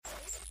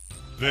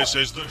This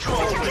is the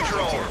Troll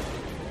Patrol.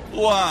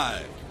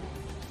 Live.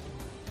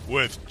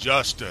 With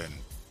Justin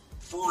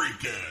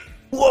Freakin'.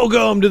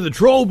 Welcome to the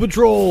Troll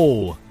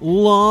Patrol.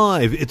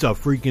 Live. It's a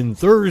freaking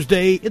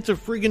Thursday. It's a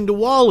freaking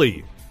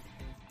Diwali.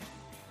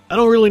 I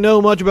don't really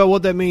know much about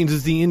what that means.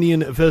 It's the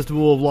Indian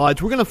Festival of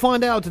Lights. We're going to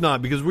find out tonight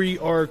because we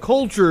are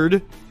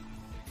cultured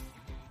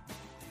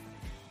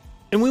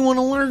and we want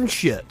to learn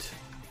shit.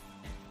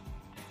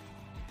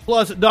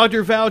 Plus,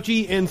 Dr.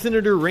 Fauci and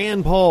Senator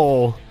Rand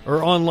Paul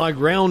are on like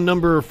round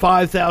number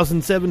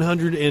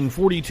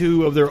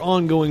 5,742 of their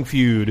ongoing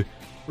feud.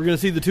 We're going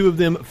to see the two of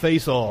them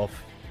face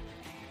off.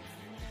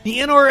 The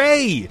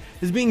NRA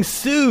is being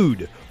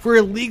sued for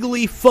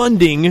illegally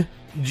funding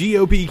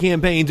GOP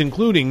campaigns,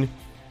 including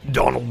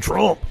Donald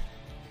Trump.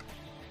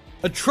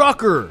 A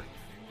trucker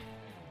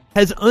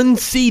has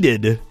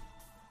unseated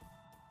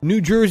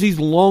New Jersey's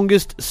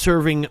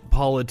longest-serving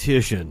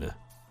politician.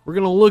 We're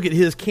going to look at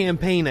his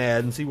campaign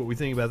ad and see what we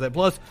think about that.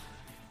 Plus,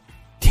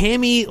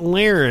 Tomi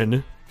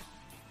Lahren,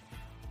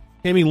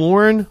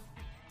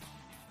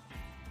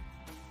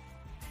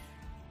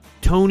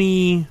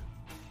 Tony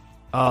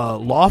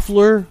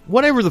Loeffler,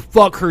 whatever the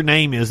fuck her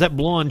name is, that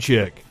blonde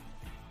chick.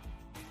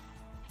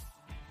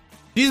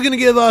 She's going to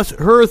give us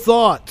her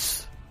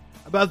thoughts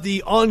about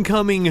the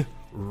oncoming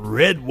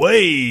red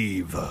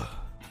wave.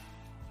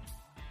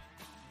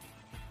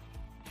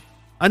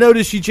 I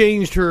noticed she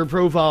changed her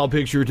profile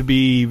picture to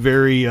be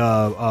very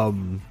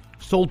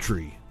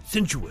sultry,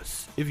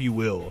 sensuous, if you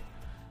will.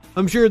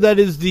 I'm sure that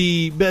is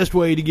the best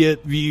way to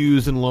get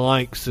views and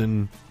likes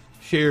and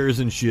shares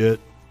and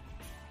shit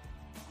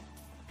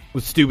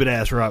with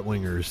stupid-ass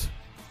right-wingers.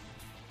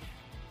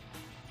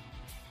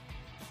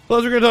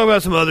 Plus, we're going to talk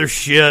about some other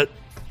shit.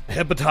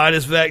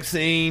 Hepatitis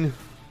vaccine.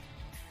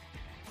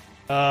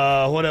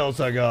 What else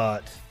I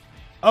got?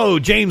 Oh,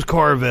 James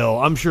Carville.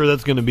 I'm sure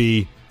that's going to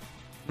be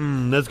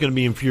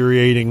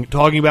infuriating.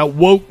 Talking about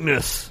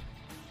wokeness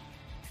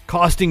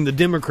costing the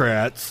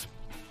Democrats.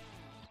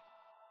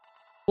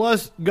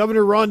 Plus,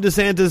 Governor Ron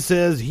DeSantis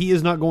says he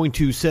is not going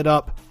to set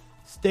up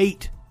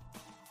state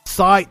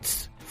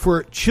sites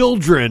for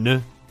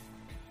children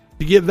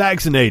to get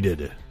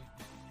vaccinated.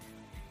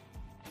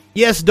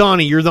 Yes,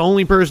 Donnie, you're the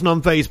only person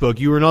on Facebook.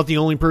 You are not the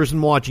only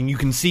person watching. You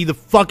can see the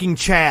fucking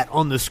chat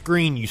on the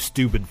screen, you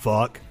stupid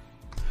fuck.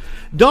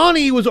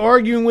 Donnie was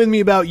arguing with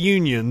me about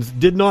unions,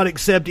 did not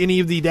accept any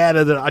of the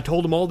data that I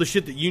told him all the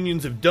shit that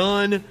unions have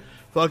done,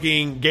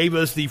 fucking gave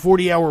us the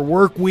 40-hour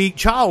work week,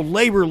 child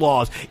labor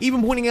laws,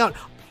 even pointing out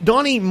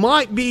Donnie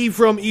might be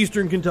from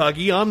Eastern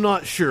Kentucky. I'm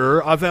not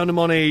sure. I found him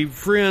on a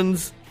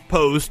friend's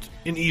post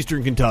in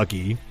Eastern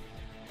Kentucky.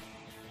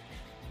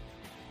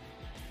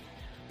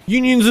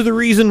 Unions are the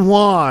reason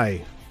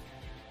why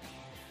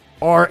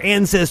our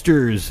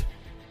ancestors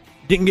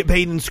didn't get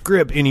paid in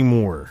scrip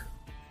anymore.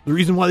 The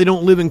reason why they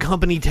don't live in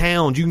company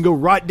towns. You can go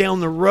right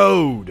down the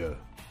road.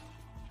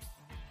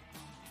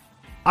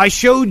 I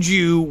showed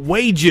you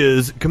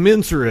wages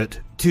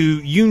commensurate to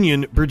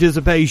union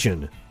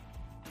participation.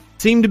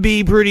 Seem to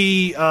be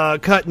pretty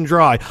cut and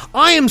dry.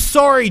 I am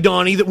sorry,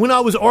 Donnie, that when I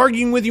was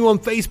arguing with you on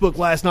Facebook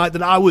last night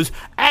that I was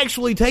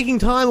actually taking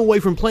time away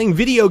from playing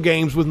video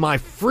games with my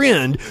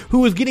friend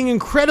who was getting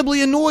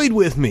incredibly annoyed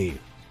with me.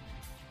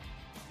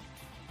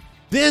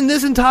 Then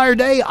this entire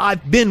day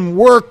I've been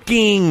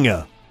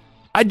working.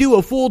 I do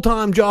a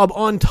full-time job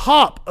on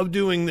top of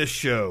doing this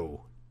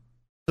show.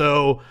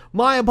 So,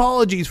 my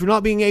apologies for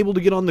not being able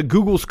to get on the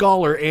Google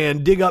Scholar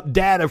and dig up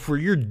data for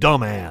your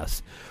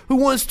dumbass who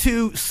wants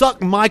to suck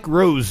Mike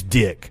Rowe's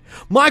dick.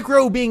 Mike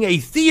Rowe, being a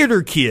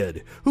theater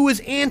kid who is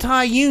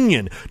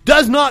anti-union,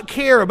 does not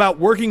care about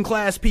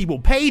working-class people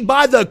paid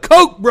by the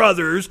Koch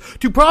brothers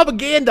to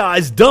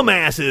propagandize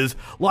dumbasses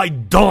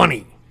like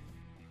Donnie.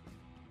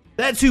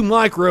 That's who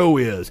Mike Rowe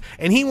is,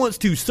 and he wants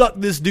to suck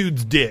this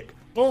dude's dick.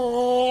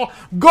 Oh,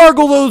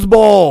 gargle those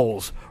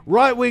balls.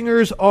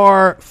 Right-wingers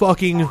are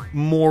fucking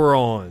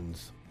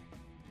morons.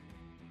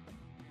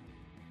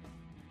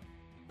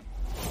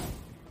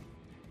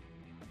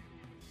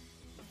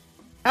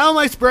 How am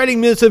I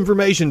spreading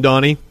misinformation,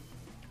 Donnie?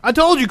 I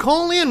told you,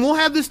 call in. We'll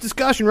have this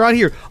discussion right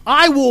here.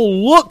 I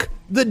will look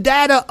the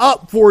data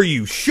up for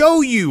you. Show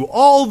you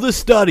all the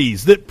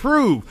studies that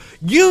prove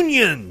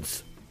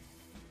unions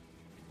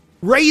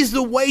raise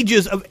the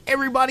wages of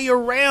everybody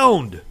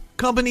around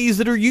companies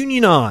that are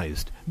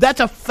unionized. That's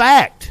a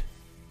fact.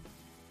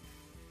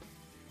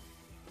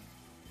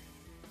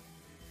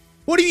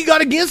 What have you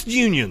got against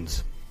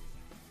unions?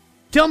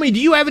 Tell me, do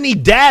you have any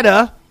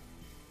data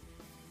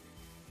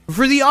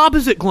for the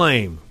opposite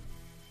claim?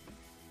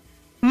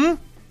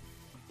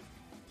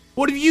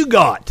 What have you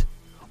got?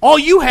 All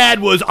you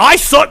had was, I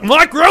suck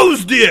Mike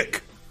Rowe's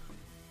dick.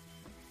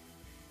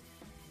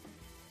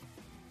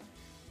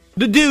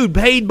 The dude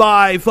paid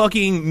by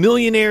fucking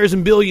millionaires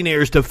and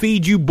billionaires to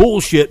feed you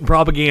bullshit and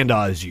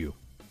propagandize you.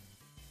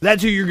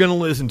 That's who you're going to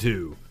listen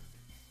to.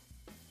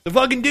 The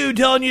fucking dude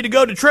telling you to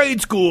go to trade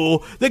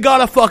school that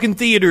got a fucking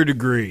theater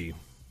degree.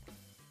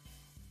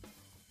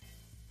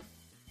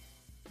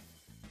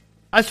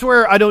 I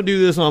swear I don't do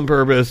this on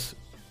purpose.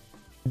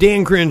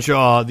 Dan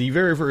Crenshaw, the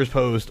very first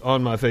post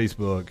on my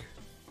Facebook.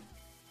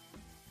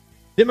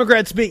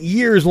 Democrats spent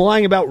years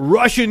lying about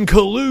Russian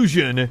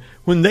collusion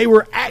when they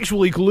were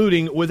actually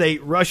colluding with a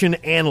Russian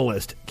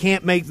analyst.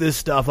 Can't make this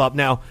stuff up.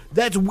 Now,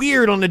 that's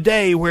weird on a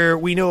day where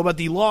we know about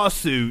the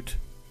lawsuit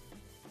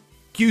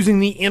accusing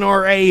the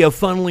NRA of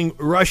funneling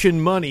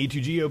Russian money to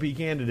GOP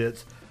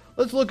candidates.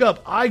 Let's look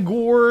up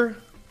Igor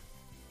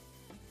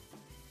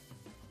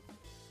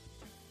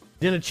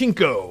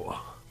Denichenko.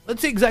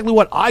 Let's see exactly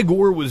what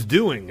Igor was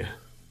doing.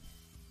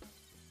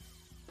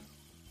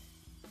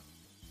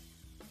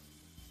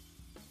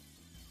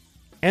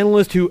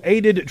 Analyst who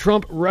aided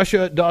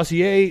Trump-Russia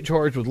dossier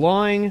charged with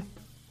lying.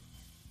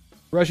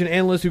 Russian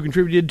analyst who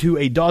contributed to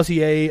a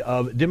dossier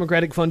of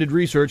Democratic-funded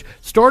research.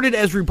 Started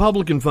as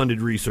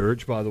Republican-funded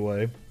research, by the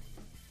way.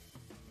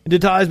 Into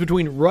ties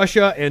between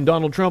Russia and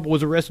Donald Trump,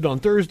 was arrested on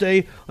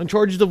Thursday on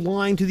charges of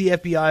lying to the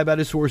FBI about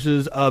his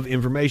sources of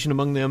information,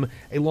 among them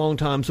a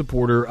longtime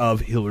supporter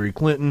of Hillary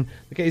Clinton.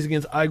 The case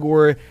against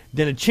Igor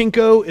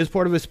Denichenko is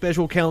part of a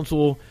special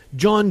counsel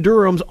John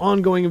Durham's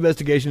ongoing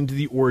investigation into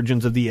the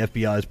origins of the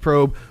FBI's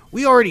probe.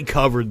 We already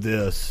covered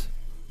this.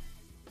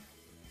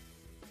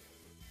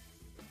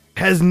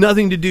 Has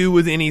nothing to do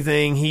with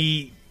anything.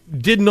 He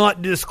did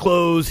not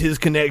disclose his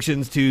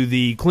connections to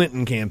the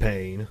Clinton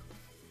campaign.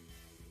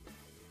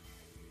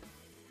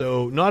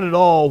 So, not at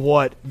all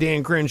what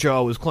Dan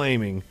Crenshaw was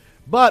claiming.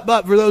 But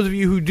for those of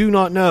you who do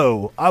not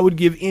know, I would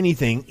give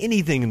anything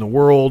in the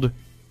world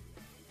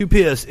to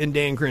piss in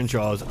Dan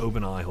Crenshaw's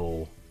open eye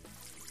hole.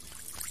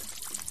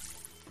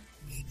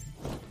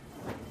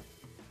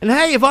 And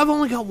hey, if I've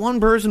only got one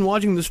person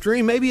watching the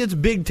stream, maybe it's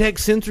big tech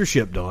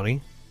censorship,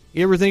 Donnie.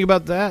 You ever think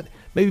about that?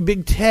 Maybe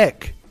big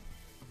tech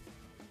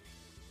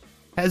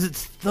has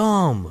its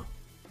thumb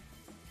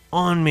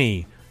on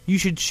me. You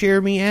should share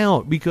me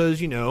out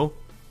because,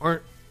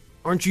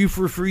 aren't you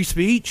for free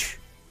speech?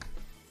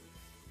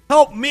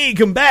 Help me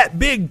combat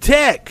big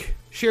tech.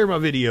 Share my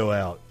video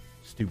out,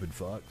 stupid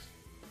fucks.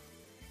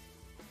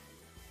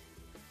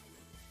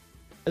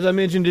 As I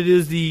mentioned, it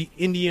is the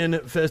Indian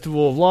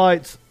Festival of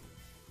Lights,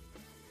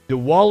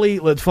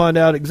 Diwali. Let's find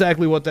out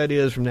exactly what that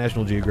is from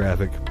National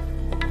Geographic.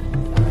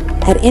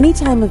 At any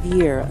time of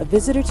year, a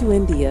visitor to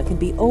India can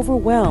be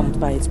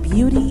overwhelmed by its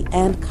beauty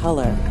and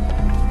color.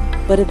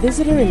 But a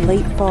visitor in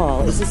late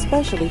fall is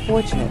especially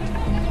fortunate.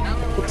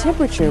 The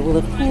temperature will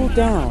have cooled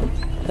down,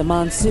 the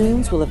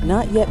monsoons will have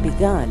not yet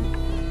begun,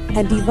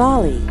 and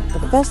Diwali,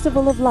 the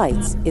Festival of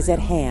Lights, is at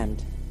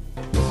hand.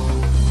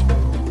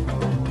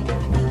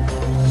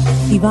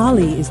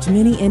 Diwali is to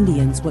many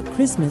Indians what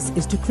Christmas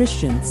is to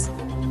Christians.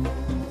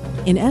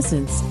 In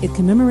essence, it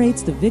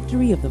commemorates the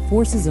victory of the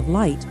forces of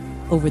light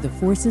over the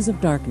forces of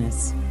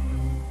darkness.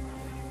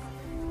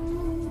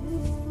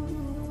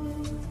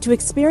 To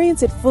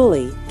experience it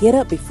fully, get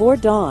up before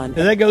dawn.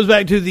 And that goes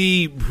back to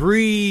the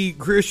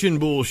pre-Christian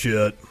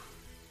bullshit,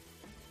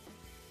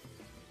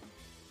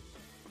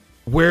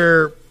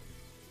 where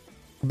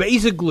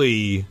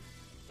basically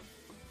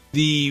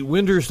the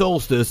winter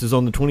solstice is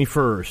on the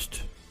 21st.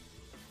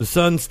 The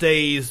sun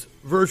stays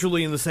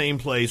virtually in the same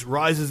place,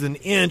 rises an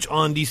inch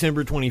on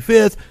December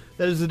 25th.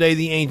 That is the day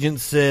the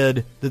ancients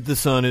said that the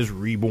sun is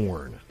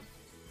reborn.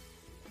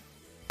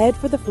 Head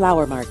for the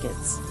flower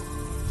markets.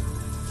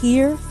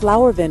 Here,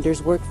 flower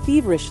vendors work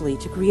feverishly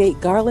to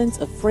create garlands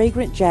of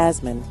fragrant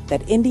jasmine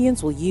that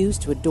Indians will use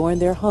to adorn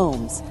their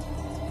homes.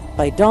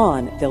 By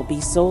dawn, they'll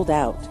be sold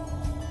out.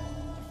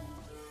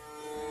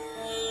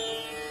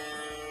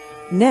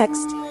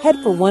 Next, head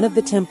for one of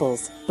the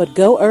temples, but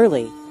go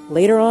early.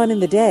 Later on in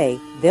the day,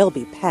 they'll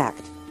be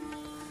packed.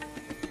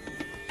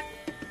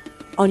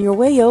 On your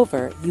way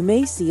over, you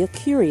may see a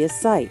curious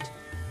sight.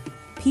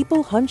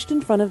 People hunched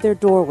in front of their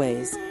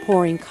doorways,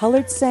 pouring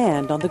colored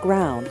sand on the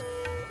ground.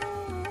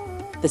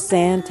 The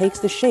sand takes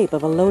the shape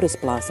of a lotus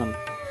blossom,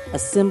 a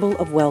symbol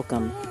of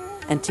welcome.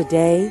 And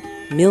today,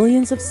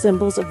 millions of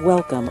symbols of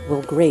welcome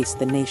will grace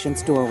the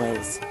nation's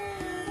doorways.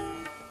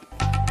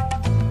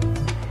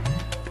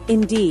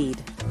 Indeed,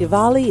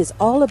 Diwali is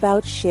all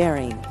about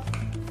sharing.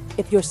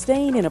 If you're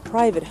staying in a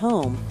private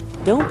home,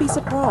 don't be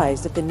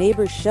surprised if the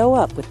neighbors show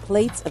up with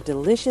plates of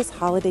delicious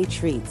holiday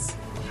treats.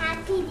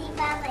 Happy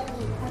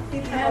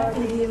Diwali.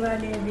 Happy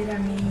Diwali,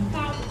 Virami.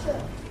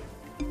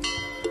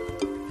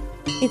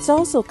 It's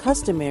also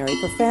customary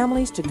for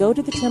families to go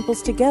to the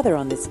temples together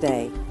on this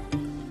day.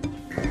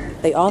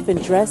 They often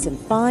dress in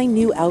fine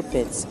new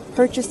outfits,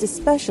 purchased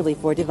especially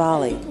for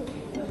Diwali.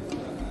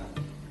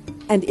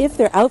 And if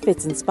their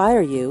outfits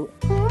inspire you,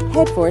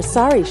 head for a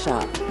sari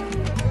shop.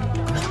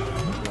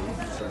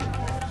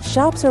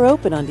 Shops are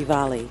open on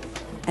Diwali,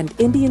 and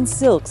Indian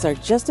silks are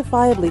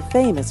justifiably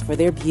famous for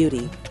their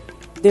beauty.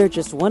 They're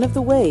just one of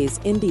the ways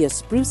India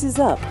spruces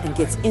up and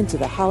gets into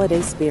the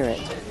holiday spirit.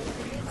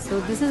 So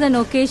this is an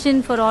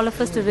occasion for all of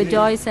us to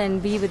rejoice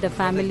and be with the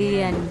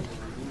family and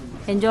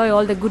enjoy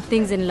all the good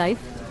things in life.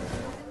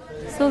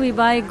 So we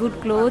buy good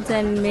clothes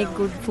and make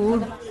good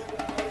food.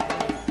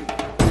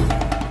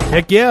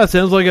 Heck yeah,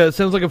 sounds like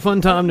a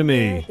fun time to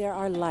me. There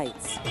are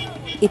lights.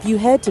 If you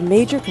head to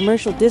major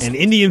commercial districts... And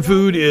Indian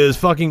food is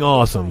fucking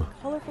awesome.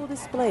 Colorful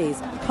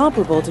displays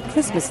comparable to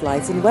Christmas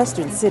lights in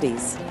Western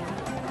cities.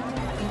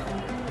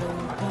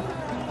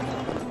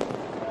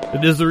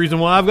 It is the reason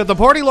why I've got the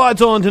party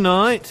lights on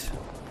tonight.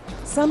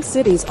 Some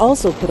cities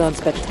also put on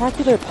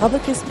spectacular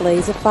public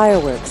displays of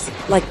fireworks,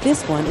 like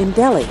this one in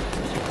Delhi.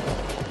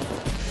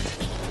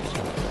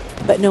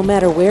 But no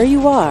matter where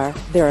you are,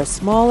 there are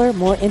smaller,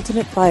 more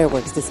intimate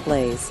fireworks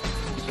displays.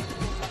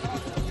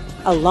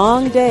 A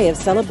long day of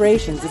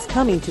celebrations is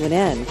coming to an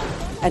end,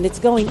 and it's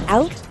going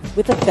out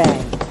with a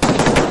bang.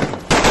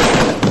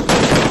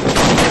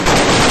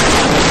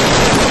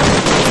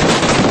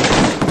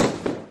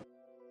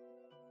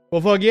 Well,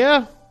 fuck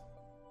yeah.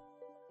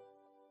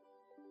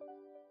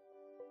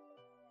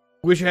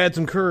 Wish I had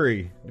some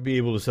curry to be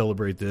able to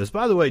celebrate this.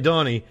 By the way,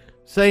 Donnie,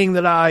 saying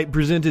that I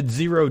presented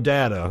zero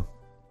data.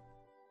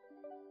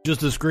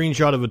 Just a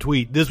screenshot of a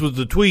tweet. This was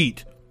the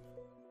tweet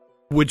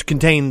which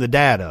contained the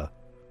data.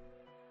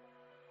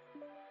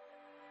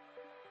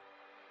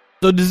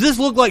 So does this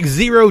look like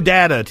zero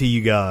data to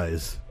you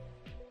guys?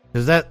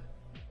 Because that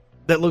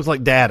looks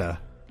like data.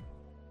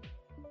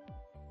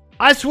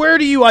 I swear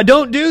to you, I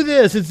don't do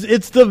this.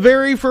 It's the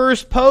very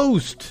first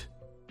post.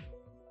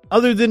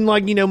 Other than,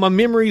 like, you know, my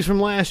memories from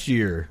last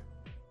year.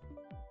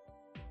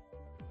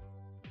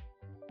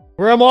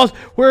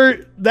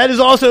 Where that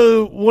is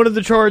also one of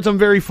the charts I'm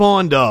very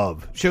fond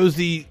of. Shows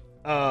the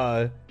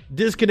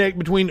disconnect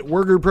between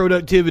worker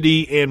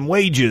productivity and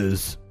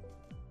wages.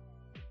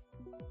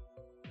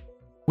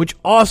 Which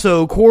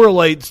also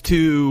correlates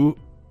to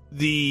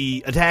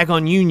the attack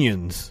on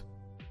unions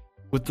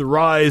with the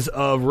rise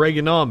of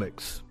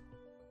Reaganomics.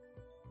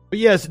 But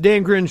yes,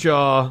 Dan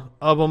Crenshaw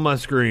up on my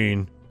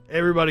screen.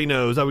 Everybody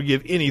knows I would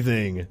give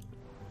anything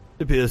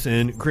to piss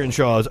in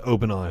Crenshaw's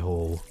open eye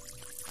hole.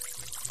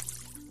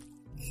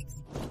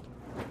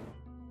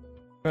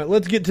 Alright,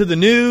 let's get to the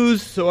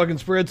news so I can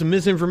spread some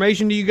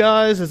misinformation to you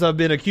guys, as I've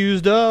been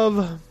accused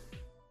of.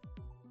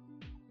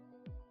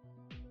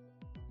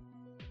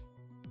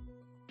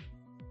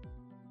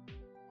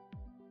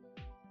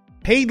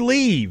 Paid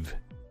leave,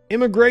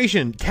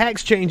 immigration,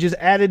 tax changes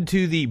added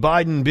to the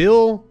Biden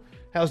bill.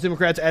 House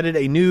Democrats added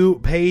a new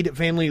paid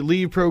family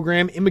leave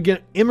program,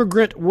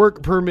 immigrant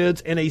work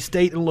permits, and a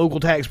state and local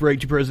tax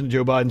break to President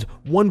Joe Biden's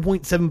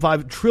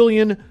 $1.75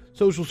 trillion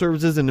social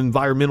services and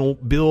environmental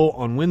bill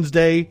on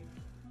Wednesday.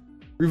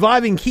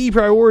 Reviving key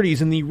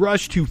priorities in the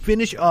rush to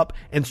finish up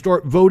and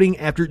start voting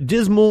after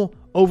dismal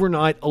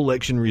overnight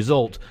election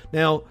results.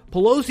 Now,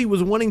 Pelosi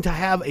was wanting to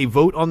have a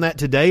vote on that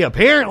today.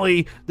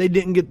 Apparently, they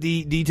didn't get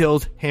the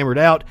details hammered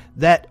out.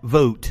 That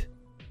vote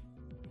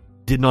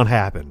did not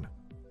happen.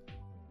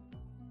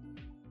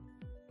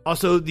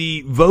 Also,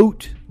 the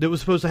vote that was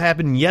supposed to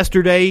happen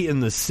yesterday in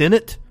the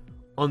Senate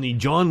on the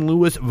John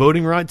Lewis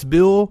voting rights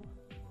bill,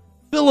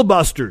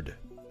 filibustered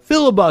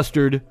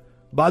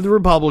by the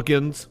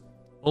Republicans.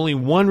 Only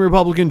one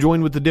Republican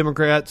joined with the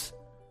Democrats,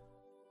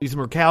 Lisa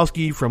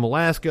Murkowski from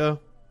Alaska.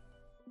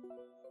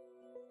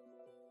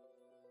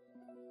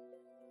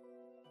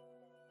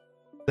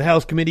 The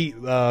House committee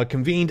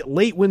convened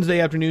late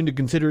Wednesday afternoon to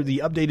consider the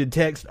updated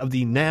text of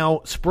the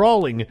now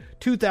sprawling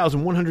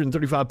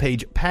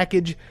 2,135-page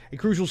package, a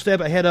crucial step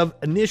ahead of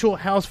initial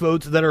House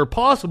votes that are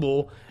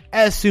possible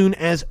as soon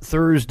as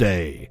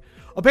Thursday.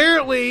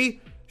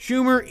 Apparently,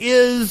 Schumer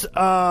is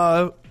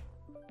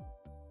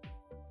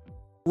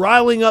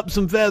riling up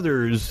some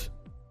feathers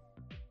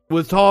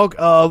with talk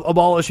of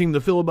abolishing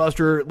the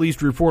filibuster, or at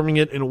least reforming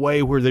it in a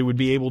way where they would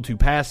be able to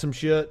pass some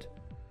shit.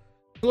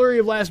 Flurry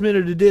of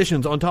last-minute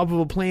additions on top of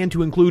a plan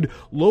to include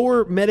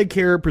lower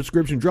Medicare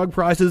prescription drug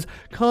prices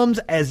comes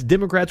as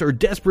Democrats are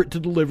desperate to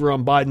deliver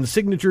on Biden's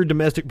signature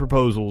domestic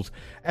proposals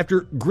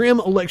after grim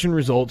election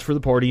results for the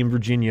party in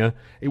Virginia,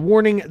 a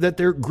warning that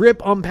their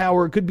grip on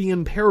power could be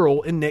in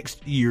peril in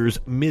next year's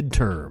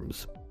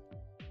midterms.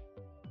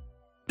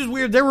 Which is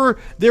weird.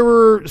 There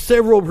were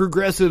several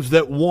progressives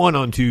that won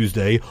on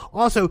Tuesday.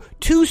 Also,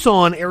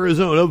 Tucson,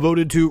 Arizona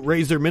voted to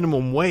raise their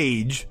minimum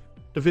wage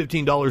to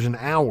 $15 an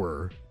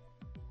hour.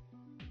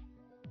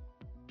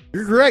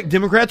 You're correct.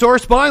 Democrats are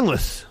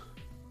spineless.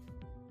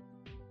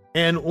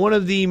 And one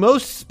of the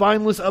most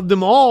spineless of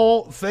them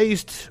all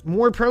faced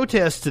more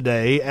protests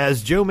today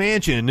as Joe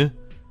Manchin,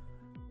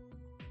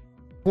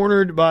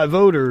 cornered by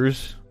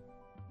voters.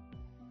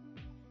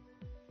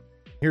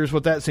 Here's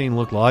what that scene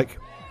looked like.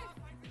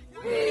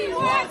 We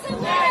want to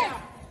live!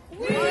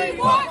 We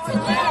want to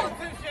live!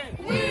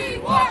 We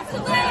want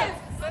to live!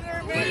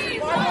 We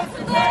want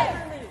to live!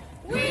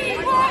 We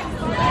want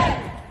to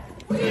live!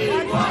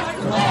 We want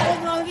to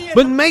live!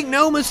 But make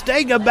no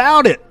mistake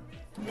about it,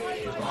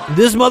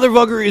 this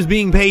motherfucker is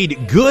being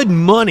paid good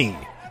money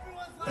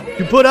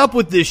to put up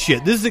with this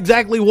shit. This is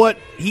exactly what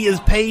he is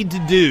paid to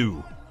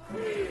do.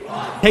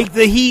 Take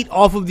the heat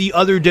off of the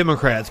other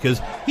Democrats,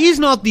 because he's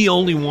not the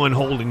only one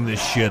holding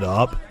this shit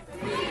up.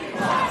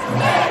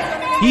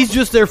 He's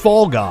just their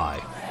fall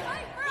guy.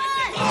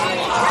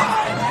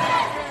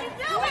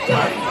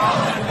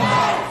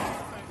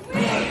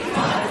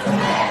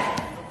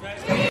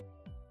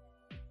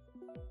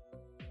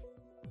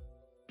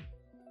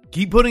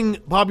 Keep putting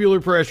popular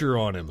pressure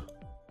on him.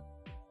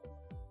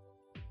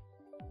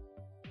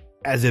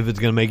 As if it's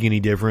going to make any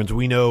difference.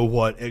 We know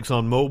what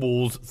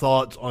ExxonMobil's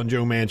thoughts on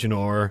Joe Manchin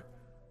are.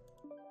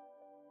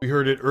 We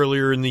heard it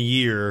earlier in the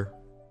year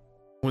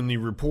when the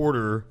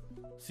reporter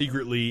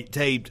secretly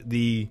taped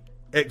the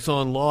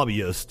Exxon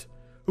lobbyist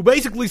who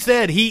basically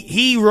said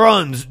he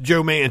runs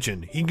Joe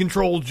Manchin. He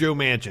controls Joe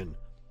Manchin.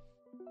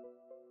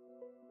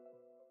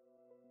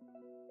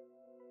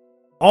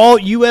 All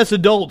U.S.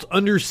 adults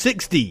under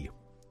 60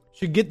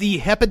 should get the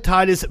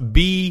hepatitis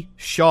B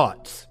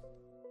shots.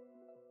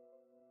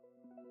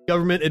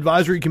 Government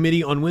Advisory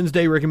Committee on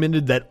Wednesday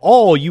recommended that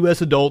all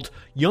U.S. adults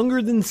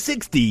younger than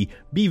 60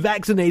 be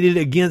vaccinated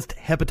against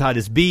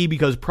hepatitis B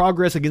because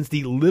progress against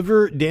the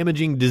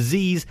liver-damaging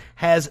disease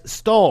has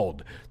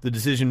stalled. The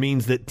decision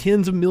means that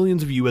tens of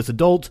millions of U.S.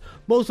 adults,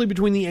 mostly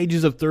between the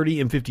ages of 30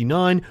 and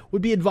 59,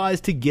 would be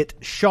advised to get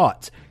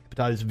shots.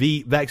 Hepatitis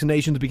B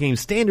vaccinations became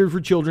standard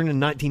for children in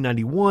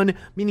 1991,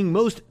 meaning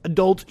most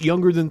adults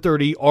younger than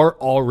 30 are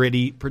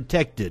already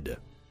protected.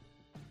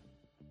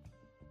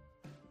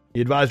 The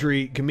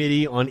Advisory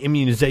Committee on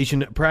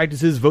Immunization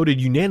Practices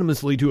voted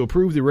unanimously to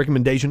approve the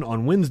recommendation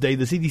on Wednesday.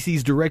 The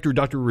CDC's director,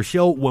 Dr.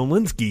 Rochelle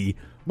Walensky,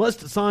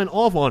 must sign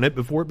off on it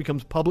before it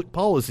becomes public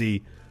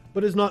policy,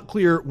 but it's not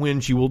clear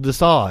when she will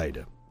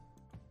decide.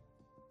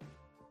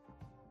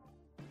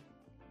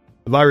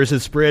 The virus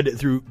has spread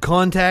through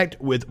contact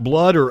with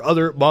blood or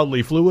other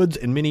bodily fluids,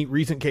 and many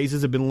recent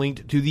cases have been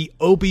linked to the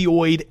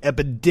opioid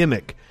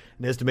epidemic.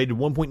 An estimated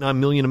 1.9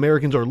 million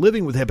Americans are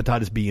living with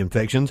hepatitis B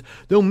infections,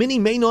 though many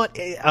may not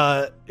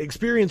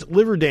experience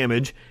liver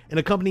damage and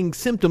accompanying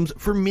symptoms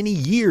for many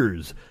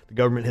years. The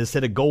government has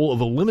set a goal of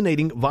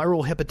eliminating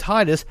viral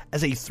hepatitis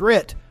as a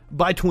threat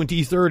by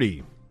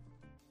 2030.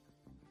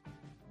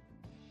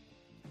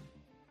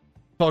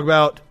 Talk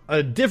about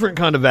a different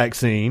kind of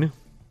vaccine.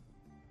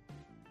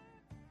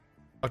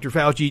 Dr.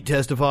 Fauci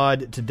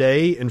testified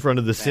today in front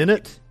of the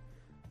Senate.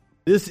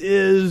 This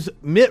is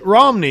Mitt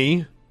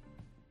Romney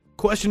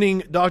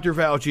questioning Dr.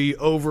 Fauci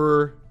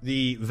over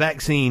the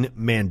vaccine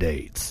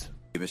mandates.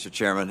 Mr.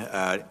 Chairman,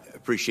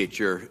 appreciate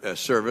your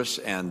service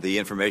and the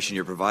information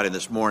you're providing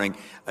this morning.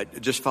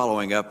 Just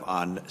following up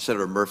on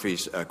Senator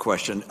Murphy's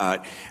question,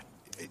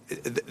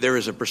 there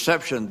is a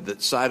perception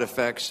that side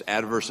effects,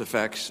 adverse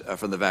effects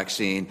from the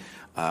vaccine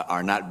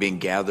are not being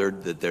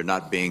gathered, that they're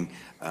not being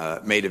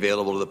made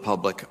available to the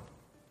public.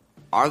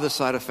 Are the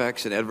side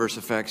effects and adverse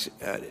effects,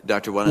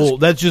 Dr. Walensky? Well,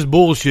 that's just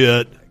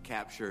bullshit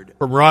captured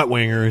from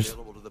right-wingers.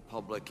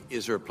 Public,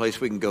 is there a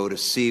place we can go to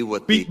see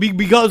what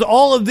because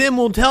all of them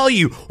will tell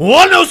you, well,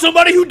 I know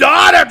somebody who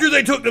died after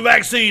they took the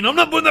vaccine. I'm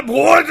not putting the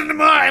poison in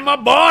my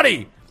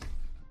body.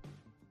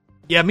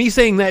 Yeah, me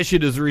saying that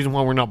shit is the reason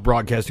why we're not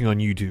broadcasting on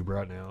YouTube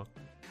right now.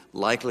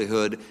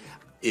 Likelihood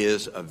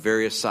is of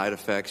various side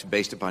effects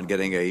based upon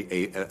getting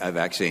a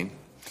vaccine.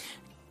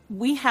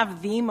 We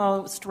have the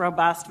most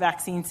robust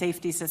vaccine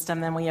safety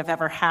system than we have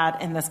ever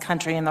had in this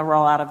country in the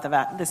rollout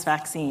of this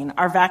vaccine.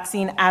 Our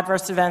vaccine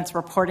adverse events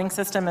reporting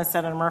system, as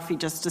Senator Murphy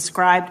just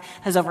described,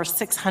 has over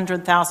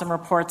 600,000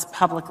 reports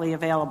publicly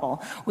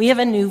available. We have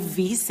a new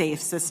VSafe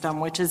system,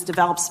 which is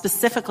developed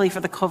specifically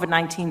for the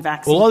COVID-19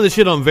 vaccine. Well, all this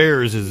shit on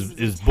VAERS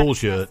is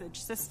bullshit.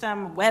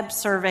 System, web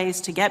surveys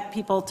to get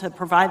people to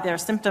provide their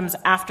symptoms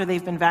after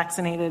they've been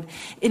vaccinated.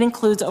 It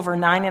includes over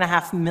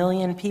 9.5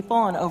 million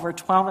people and over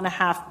 12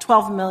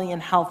 million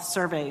health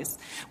surveys.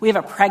 We have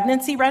a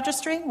pregnancy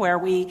registry where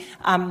we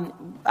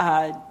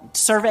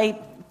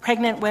survey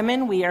pregnant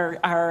women. We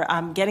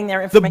are getting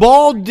their information. The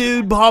bald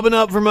dude bobbing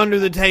up from under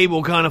the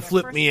table kind of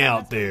flipped me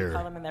out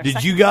there.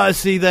 Did you guys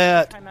see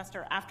that?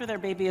 Trimester after their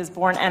baby is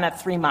born and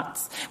at 3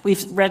 months.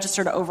 We've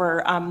registered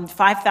over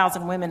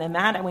 5,000 women in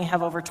that, and we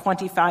have over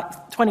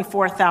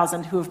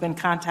 24,000 who have been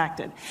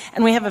contacted.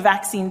 And we have a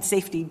vaccine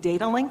safety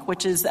data link,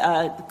 which is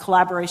a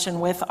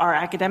collaboration with our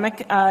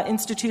academic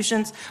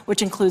institutions,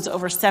 which includes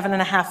over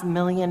 7.5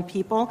 million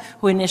people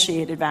who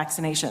initiated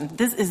vaccination.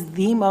 This is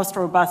the most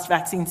robust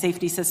vaccine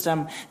safety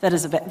system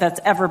that's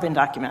ever been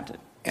documented.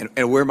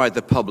 And where might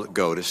the public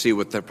go to see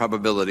what the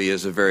probability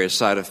is of various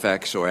side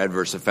effects or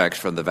adverse effects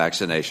from the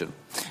vaccination?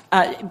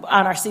 On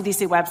our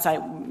CDC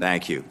website.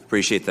 Thank you.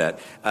 Appreciate that.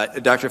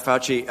 Dr.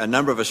 Fauci, a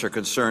number of us are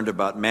concerned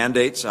about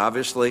mandates,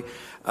 obviously.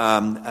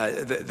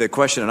 The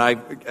question, and I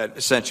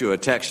sent you a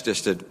text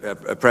just to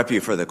prep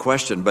you for the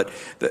question, but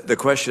the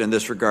question in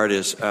this regard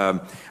is,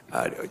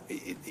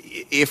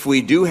 if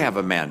we do have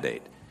a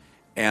mandate,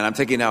 and I'm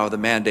thinking now of the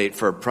mandate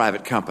for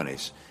private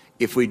companies,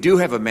 if we do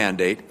have a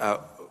mandate,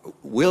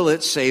 will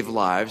it save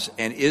lives,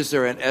 and is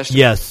there an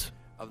estimate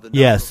of the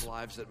number of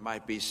lives that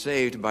might be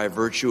saved by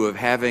virtue of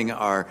having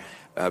our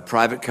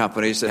private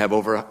companies that have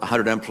over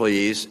 100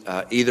 employees,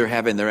 either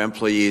having their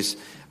employees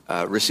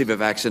receive a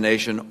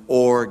vaccination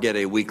or get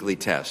a weekly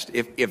test?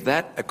 If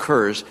that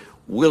occurs,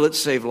 will it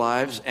save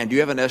lives, and do you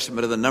have an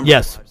estimate of the number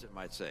of lives it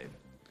might save?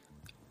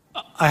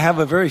 I have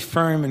a very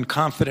firm and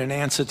confident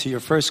answer to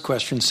your first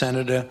question,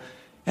 Senator,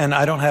 and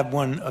I don't have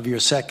one of your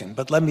second,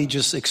 but let me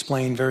just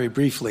explain very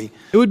briefly.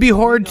 It would be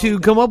hard to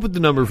come up with the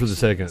number for the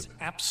second.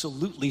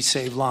 Absolutely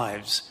save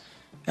lives.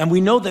 And we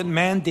know that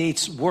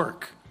mandates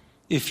work.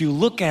 If you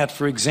look at,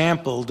 for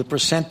example, the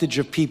percentage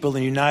of people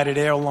in United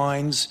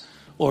Airlines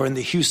or in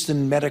the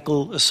Houston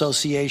Medical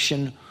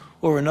Association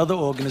or in other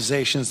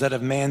organizations that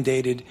have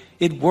mandated,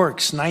 it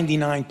works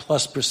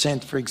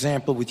 99+%, for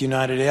example, with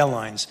United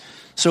Airlines.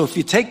 So if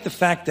you take the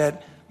fact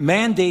that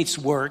mandates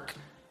work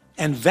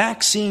and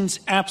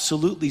vaccines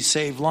absolutely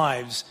save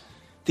lives,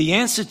 the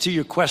answer to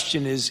your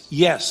question is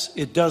yes,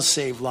 it does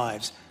save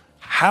lives.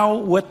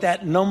 What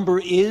that number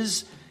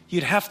is,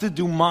 you'd have to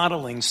do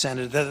modeling,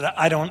 Senator, that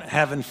I don't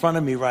have in front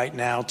of me right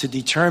now to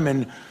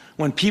determine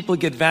when people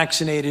get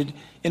vaccinated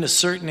in a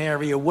certain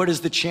area, what is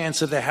the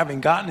chance of their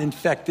having gotten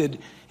infected,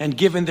 and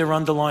given their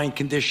underlying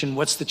condition,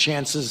 what's the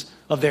chances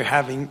of their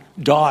having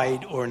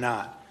died or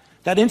not?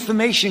 That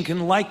information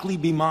can likely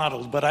be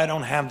modeled, but I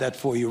don't have that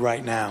for you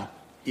right now.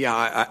 Yeah,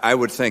 I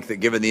would think that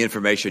given the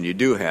information you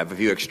do have, if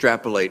you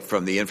extrapolate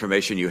from the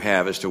information you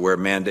have as to where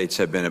mandates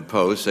have been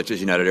imposed, such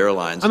as United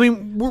Airlines. I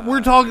mean,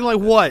 we're talking like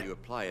what? You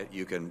apply it,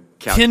 you can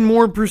 10%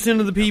 more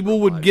of the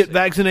people would get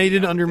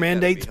vaccinated under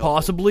mandates,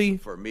 possibly?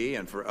 For me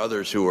and for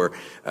others who are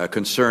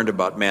concerned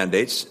about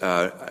mandates,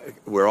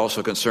 we're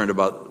also concerned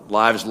about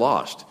lives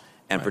lost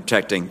and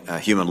protecting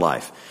human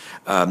life.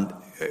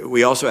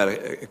 We also had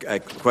a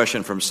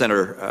question from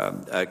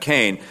Senator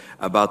Kaine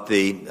about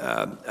the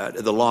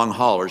long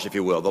haulers, if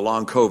you will, the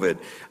long COVID.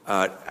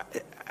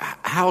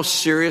 How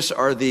serious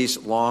are these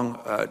long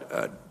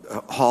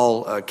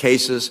haul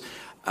cases,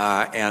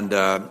 and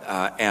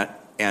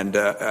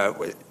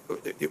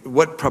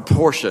what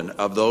proportion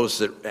of those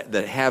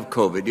that have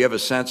COVID? Do you have a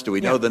sense? Do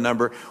we know the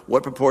number?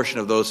 What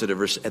proportion of those that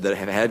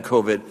have had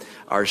COVID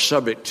are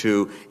subject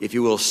to, if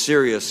you will,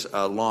 serious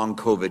long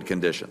COVID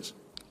conditions?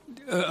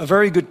 A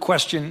very good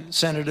question,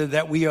 Senator,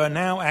 that we are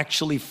now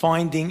actually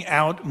finding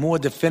out more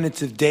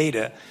definitive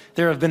data.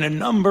 There have been a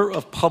number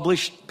of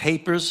published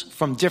papers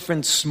from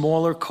different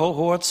smaller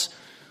cohorts.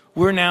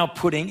 We're now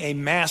putting a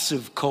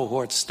massive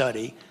cohort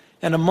study.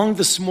 And among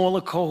the smaller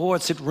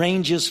cohorts, it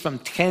ranges from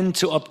 10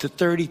 to up to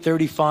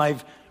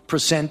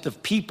 35%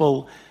 of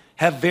people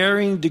have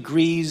varying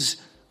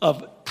degrees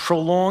of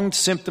prolonged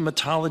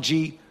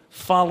symptomatology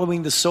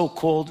following the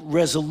so-called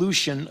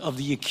resolution of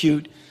the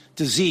acute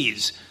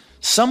disease.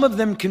 Some of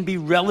them can be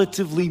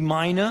relatively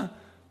minor,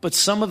 but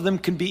some of them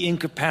can be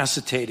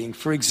incapacitating.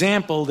 For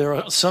example, there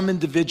are some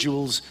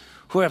individuals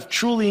who have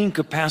truly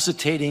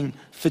incapacitating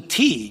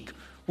fatigue,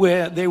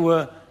 where they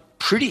were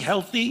pretty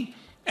healthy,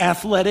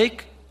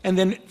 athletic, and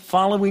then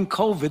following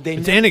COVID,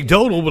 it's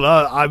anecdotal, but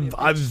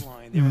I've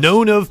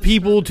known of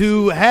people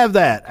to have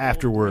that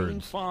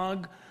afterwards.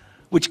 Fog,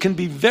 which can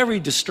be very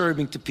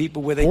disturbing to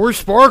people. Or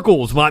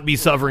Sparkles might be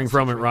suffering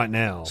from it right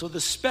now. So the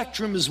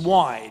spectrum is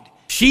wide.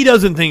 She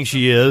doesn't think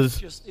she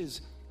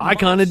is. I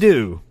kind of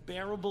do.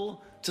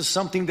 Bearable to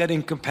something that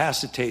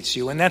incapacitates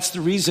you. And that's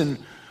the reason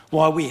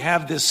why we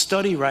have this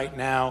study right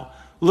now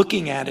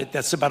looking at it.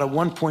 That's about a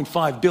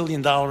 $1.5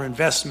 billion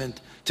investment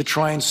to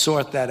try and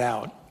sort that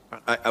out.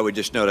 I would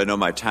just note, I know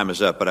my time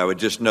is up, but I would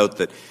just note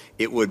that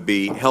it would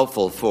be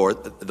helpful for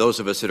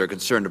those of us that are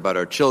concerned about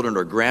our children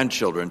or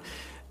grandchildren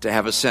to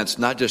have a sense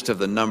not just of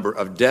the number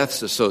of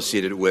deaths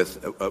associated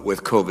with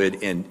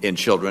COVID in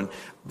children,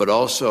 but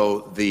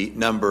also the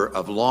number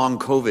of long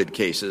COVID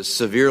cases,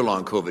 severe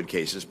long COVID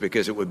cases,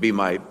 because it would be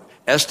my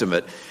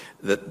estimate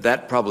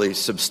that probably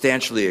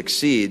substantially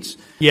exceeds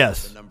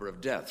the number of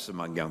deaths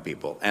among young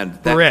people. And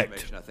that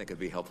information, I think, would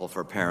be helpful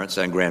for parents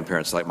and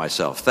grandparents like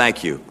myself.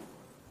 Thank you.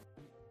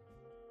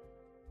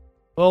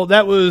 Well,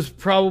 that was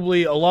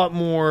probably a lot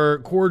more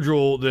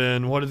cordial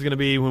than what it's going to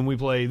be when we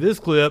play this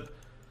clip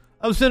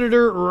of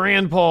Senator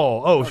Rand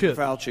Paul. Oh, Dr. shit.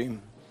 Fauci.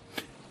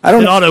 I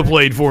don't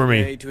auto-played for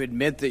me. To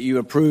admit that you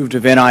approved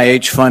of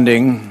NIH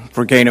funding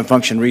for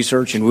gain-of-function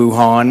research in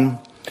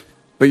Wuhan,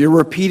 but your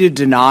repeated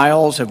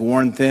denials have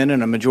worn thin,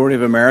 and a majority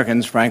of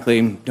Americans,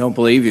 frankly, don't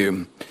believe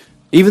you.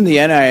 Even the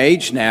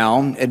NIH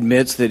now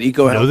admits that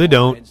EcoHealth... No, they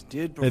don't.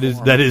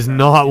 That is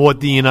not what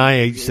the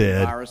NIH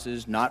said.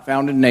 Viruses not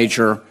found in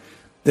nature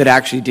that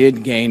actually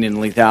did gain in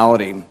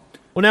lethality.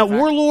 Well, now,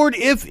 Warlord,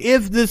 if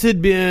this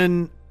had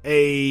been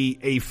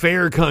a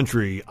fair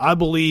country, I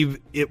believe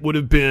it would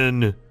have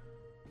been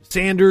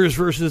Sanders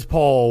versus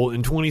Paul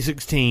in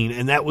 2016,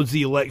 and that was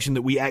the election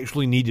that we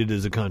actually needed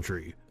as a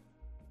country.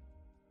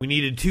 We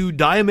needed two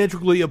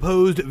diametrically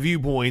opposed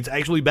viewpoints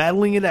actually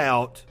battling it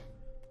out.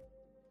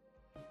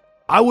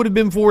 I would have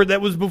been for it.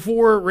 That was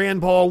before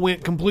Rand Paul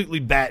went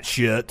completely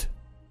batshit.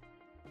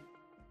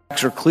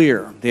 Facts are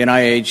clear. The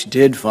NIH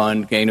did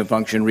fund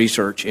gain-of-function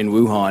research in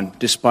Wuhan,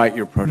 despite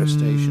your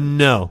protestation.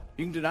 No.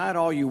 You can deny it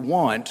all you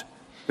want,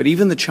 but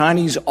even the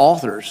Chinese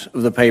authors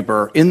of the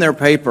paper, in their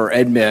paper,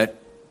 admit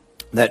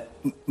that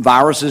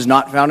viruses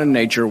not found in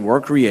nature were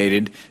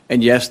created,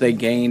 and yes, they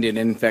gained in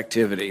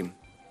infectivity.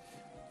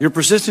 Your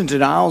persistent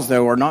denials,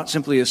 though, are not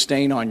simply a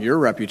stain on your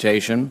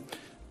reputation,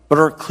 but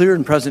are a clear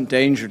and present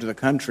danger to the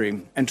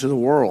country and to the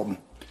world.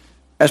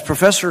 As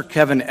Professor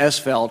Kevin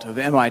Esvelt of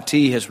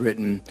MIT has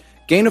written,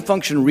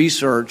 gain-of-function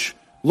research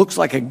looks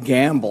like a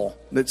gamble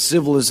that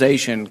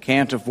civilization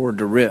can't afford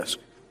to risk.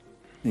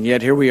 And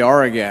yet here we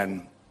are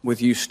again,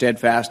 with you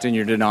steadfast in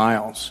your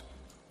denials.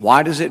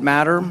 Why does it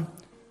matter?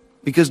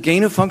 Because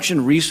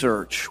gain-of-function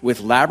research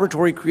with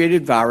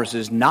laboratory-created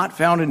viruses not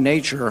found in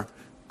nature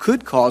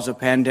could cause a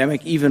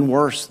pandemic even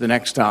worse the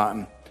next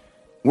time.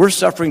 We're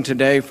suffering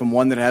today from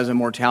one that has a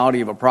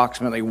mortality of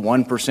approximately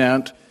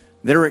 1%.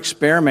 They're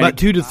experimenting about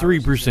 2 to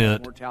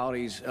 3%.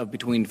 Mortalities of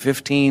between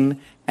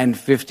 15 and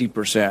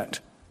 50%.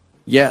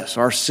 Yes,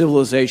 our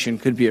civilization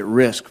could be at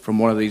risk from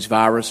one of these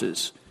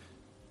viruses.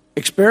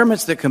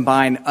 Experiments that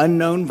combine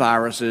unknown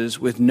viruses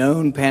with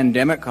known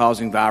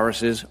pandemic-causing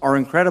viruses are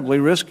incredibly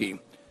risky.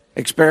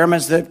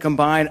 Experiments that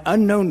combine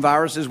unknown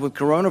viruses with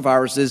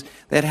coronaviruses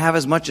that have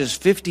as much as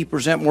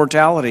 50%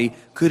 mortality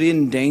could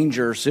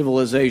endanger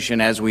civilization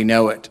as we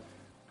know it.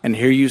 And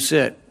here you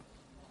sit,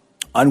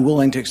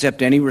 unwilling to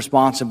accept any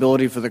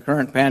responsibility for the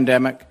current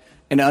pandemic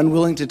and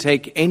unwilling to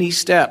take any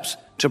steps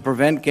to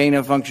prevent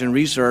gain-of-function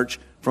research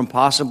from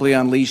possibly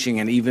unleashing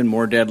an even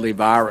more deadly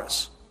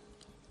virus.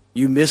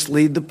 You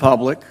mislead the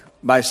public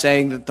by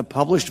saying that the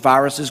published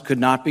viruses could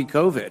not be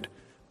COVID.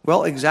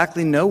 Well,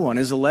 exactly no one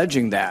is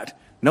alleging that.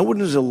 No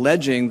one is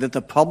alleging that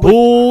the public...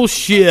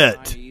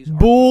 Bullshit.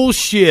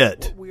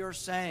 What we are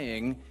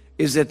saying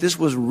is that this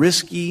was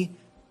risky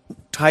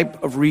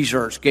type of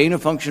research,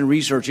 gain-of-function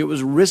research. It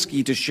was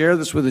risky to share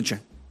this with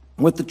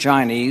the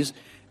Chinese,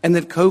 and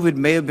that COVID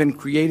may have been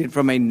created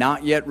from a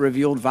not yet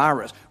revealed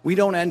virus. We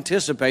don't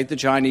anticipate the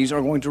Chinese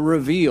are going to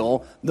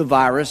reveal the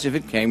virus if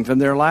it came from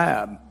their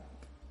lab.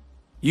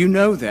 You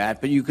know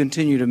that, but you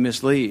continue to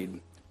mislead.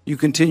 You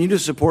continue to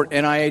support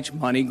NIH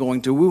money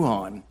going to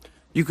Wuhan.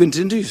 You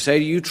continue to say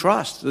you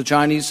trust the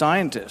Chinese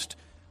scientist.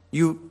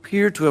 You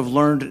appear to have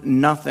learned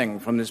nothing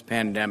from this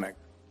pandemic.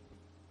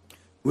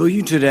 Will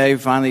you today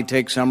finally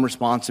take some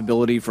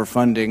responsibility for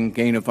funding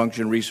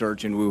gain-of-function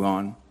research in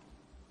Wuhan?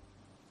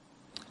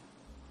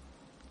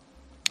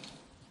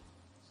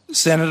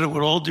 Senator,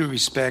 with all due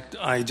respect,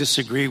 I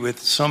disagree with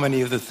so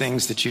many of the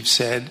things that you've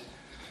said.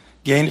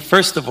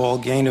 First of all,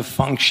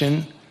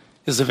 gain-of-function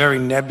is a very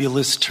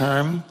nebulous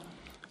term.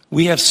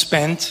 We have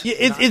spent...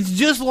 It's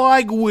just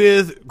like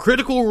with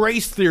critical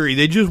race theory.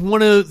 They just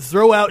want to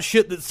throw out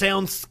shit that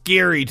sounds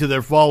scary to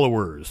their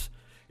followers.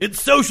 It's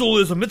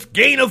socialism. It's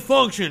gain of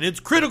function. It's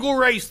critical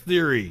race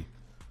theory.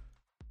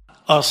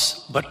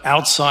 Us, but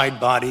outside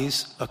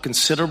bodies, a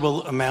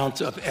considerable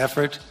amount of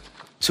effort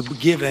to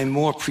give a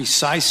more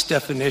precise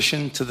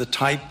definition to the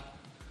type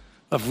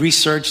of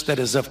research that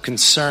is of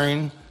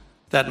concern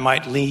that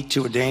might lead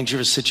to a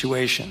dangerous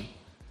situation.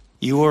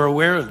 You are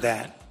aware of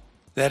that.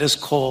 That is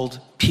called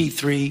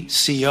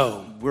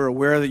P3CO. We're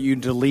aware that you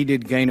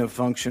deleted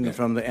gain-of-function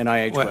from the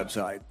NIH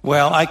website.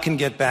 Well, I can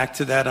get back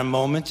to that in a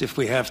moment if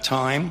we have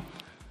time.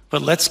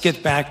 But let's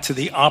get back to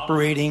the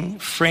operating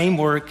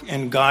framework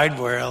and guide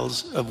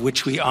rails of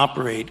which we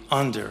operate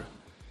under.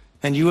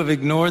 And you have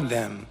ignored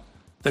them.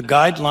 The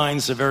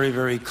guidelines are very,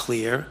 very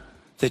clear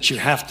that you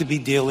have to be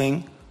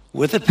dealing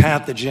with a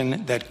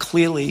pathogen that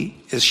clearly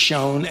is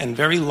shown and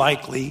very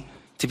likely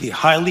to be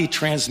highly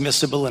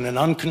transmissible in an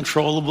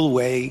uncontrollable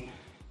way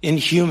in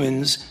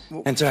humans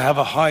and to have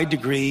a high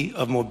degree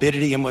of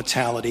morbidity and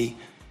mortality,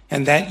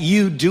 and that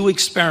you do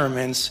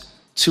experiments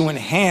to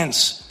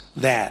enhance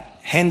that,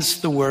 hence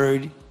the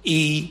word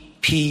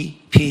EPPP,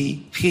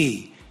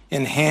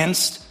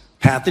 enhanced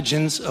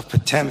pathogens of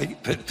potential.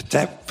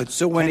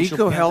 So when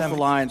EcoHealth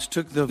Alliance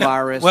took the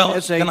virus,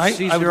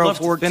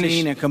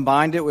 SHC014, and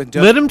combined it with...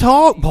 Let him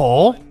talk,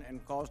 Paul.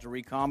 ...and caused a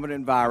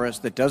recombinant virus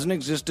that doesn't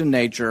exist in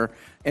nature,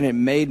 and it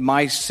made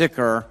mice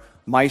sicker,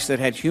 mice that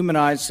had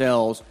humanized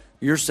cells,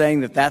 you're saying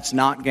that that's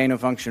not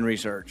gain-of-function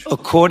research?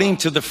 According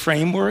to the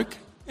framework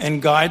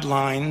and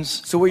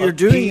guidelines... So what you're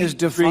doing is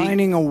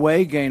defining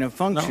away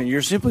gain-of-function. No.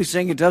 You're simply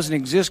saying it doesn't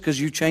exist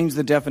because you changed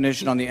the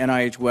definition on the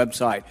NIH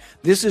website.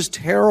 This is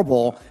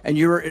terrible, and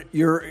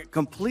you're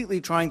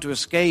completely trying to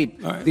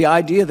escape the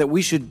idea that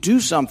we should do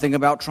something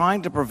about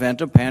trying to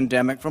prevent a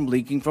pandemic from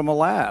leaking from a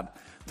lab.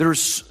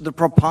 There's the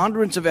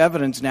preponderance of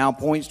evidence now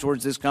points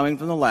towards this coming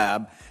from the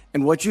lab,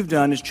 and what you've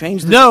done is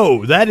change the...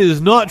 No, that is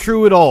not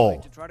true at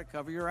all. ...to try to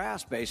cover your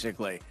ass,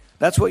 basically.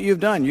 That's what you've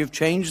done. You've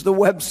changed the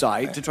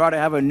website to try to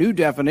have a new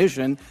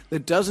definition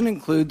that doesn't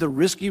include the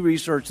risky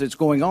research that's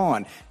going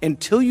on.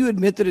 Until you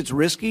admit that it's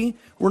risky,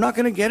 we're not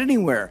going to get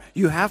anywhere.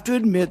 You have to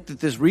admit that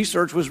this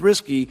research was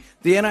risky.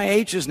 The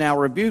NIH has now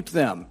rebuked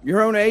them.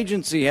 Your own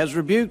agency has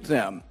rebuked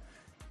them.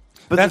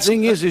 But the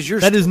thing is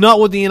you're... That is not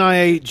what the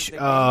NIH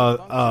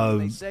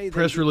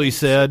press release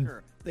said.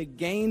 They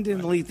gained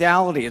in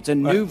lethality. It's a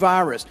new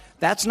virus.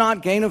 That's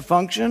not gain of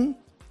function?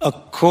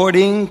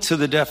 According to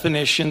the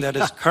definition that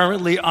is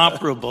currently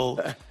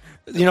operable,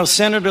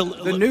 Senator,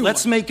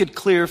 let's make it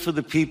clear for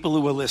the people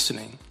who are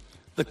listening.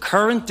 The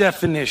current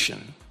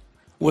definition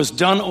was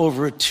done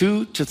over a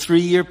 2 to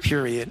 3 year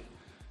period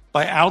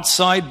by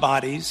outside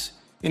bodies,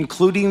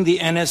 including the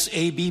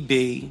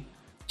NSABB,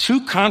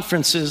 2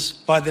 conferences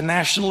by the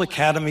National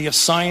Academy of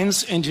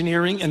Science,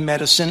 Engineering, and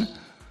Medicine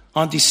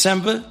on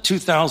December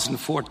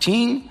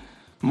 2014,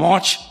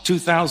 March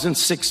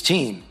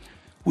 2016.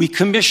 We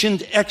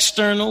commissioned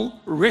external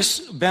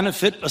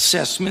risk-benefit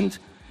assessment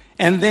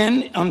And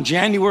then on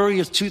January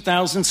of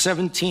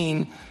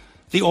 2017,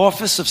 the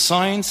Office of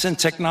Science and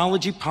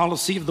Technology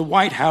Policy of the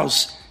White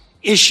House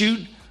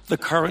issued the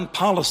current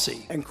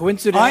policy. And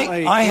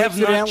coincidentally, I have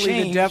not the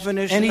changed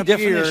definition any appeared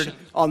definition.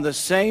 on the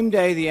same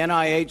day the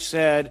NIH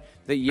said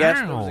that yes,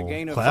 there was a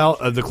gain of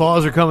function. The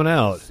claws are coming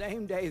out. The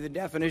same day the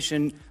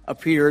definition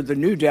appeared, the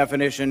new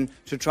definition,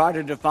 to try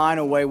to define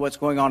away what's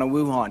going on in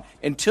Wuhan.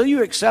 Until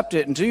you accept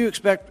it, until you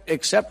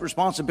accept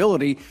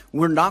responsibility,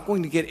 we're not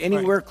going to get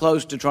anywhere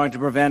close to trying to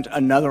prevent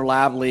another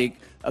lab leak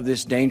of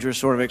this dangerous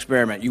sort of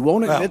experiment. You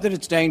won't admit that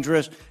it's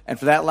dangerous, and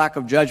for that lack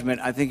of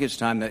judgment, I think it's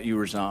time that you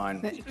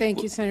resign.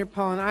 Thank you, Senator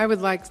Paul. And I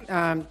would like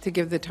to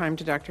give the time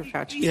to Dr.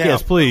 Fauci. Yeah.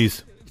 Yes,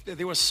 please.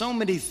 There were so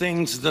many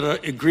things that are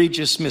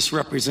egregious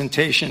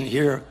misrepresentation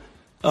here,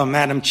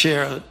 Madam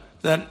Chair,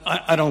 that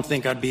I don't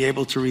think I'd be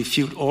able to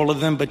refute all of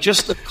them, but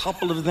just a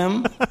couple of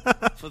them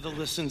for the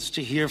listeners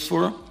to hear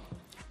for.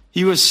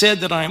 You have said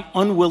that I am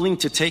unwilling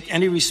to take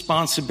any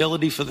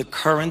responsibility for the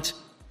current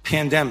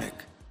pandemic.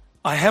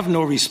 I have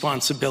no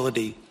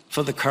responsibility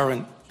for the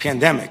current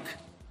pandemic.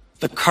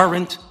 The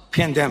current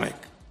pandemic,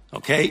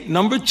 okay?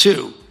 Number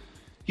two,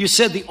 you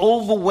said the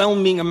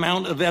overwhelming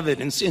amount of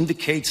evidence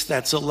indicates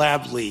that's a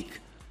lab leak.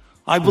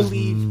 I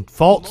believe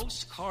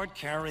most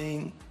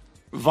card-carrying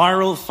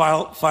viral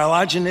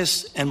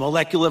phylogenists and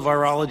molecular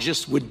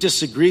virologists would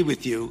disagree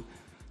with you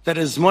that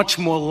is much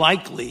more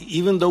likely,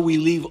 even though we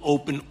leave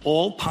open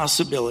all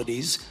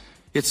possibilities,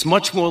 it's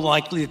much more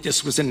likely that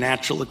this was a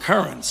natural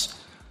occurrence.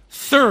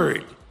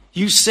 Third,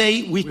 you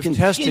say we've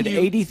tested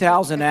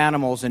 80,000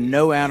 animals and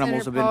no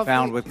animals have been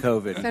found with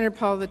COVID. Senator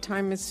Paul, the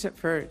time is set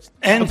for...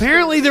 And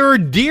apparently there are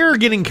deer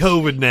getting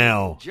COVID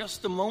now.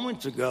 Just a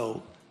moment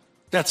ago,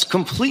 that's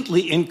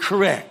completely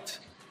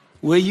incorrect,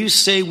 where you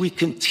say we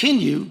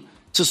continue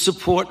to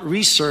support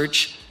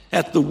research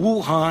at the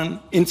Wuhan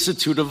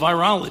Institute of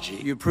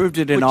Virology. You approved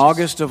it in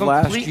August of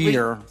last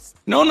year.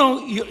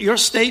 No, your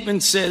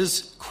statement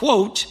says,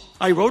 quote,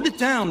 I wrote it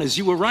down as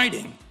you were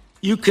writing.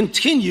 You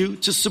continue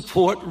to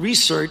support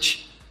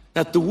research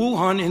at the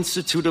Wuhan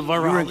Institute of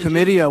Virology. You were in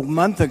committee a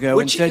month ago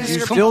and said you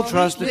still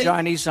trust the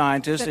Chinese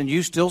scientists and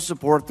you still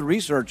support the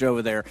research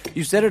over there.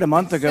 You said it a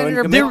month ago in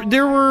committee.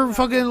 There were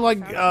fucking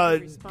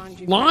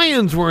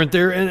lions, weren't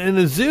there, in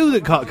a zoo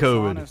that caught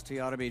COVID. Honesty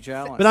ought to be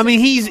challenged. But I mean,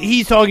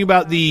 he's talking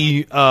about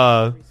the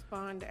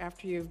Respond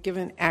after you've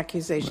given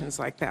accusations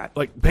like that.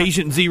 like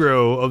patient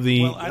zero of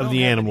the I don't have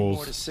animals. any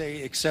more to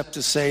say except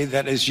to say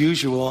that, as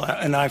usual,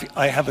 and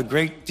I have a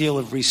great deal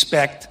of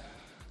respect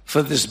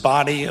for this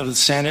body of the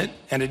Senate,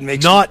 and it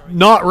makes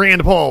not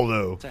Rand Paul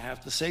though to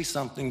have to say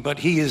something, but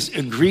he is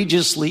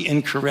egregiously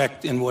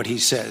incorrect in what he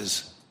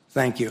says.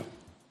 Thank you.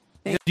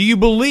 Do you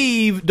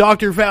believe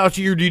Dr.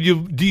 Fauci or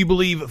do you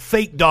believe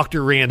fake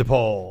Dr. Rand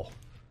Paul?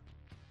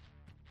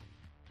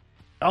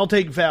 I'll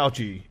take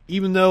Fauci,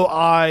 even though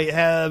I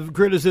have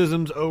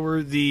criticisms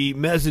over the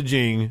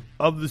messaging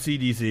of the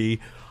CDC.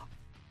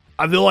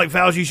 I feel like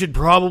Fauci should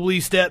probably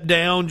step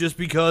down just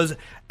because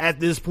at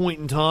this point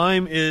in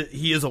time,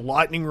 he is a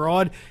lightning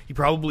rod. He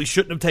probably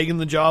shouldn't have taken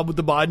the job with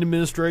the Biden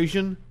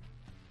administration.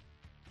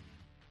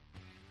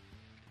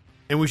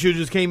 And we should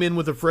have just came in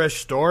with a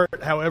fresh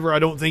start. However, I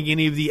don't think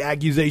any of the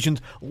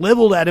accusations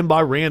leveled at him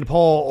by Rand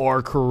Paul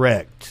are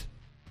correct.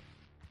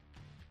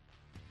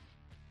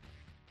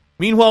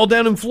 Meanwhile,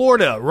 down in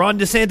Florida, Ron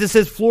DeSantis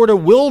says Florida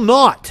will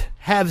not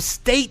have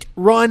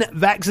state-run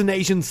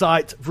vaccination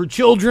sites for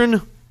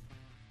children.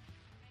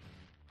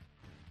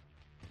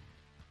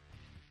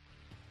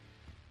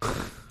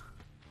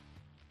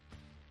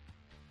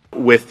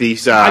 With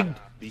these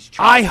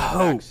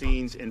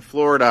vaccines in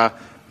Florida,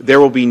 there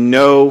will be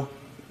no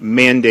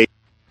mandate.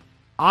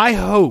 I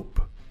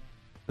hope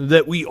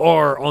that we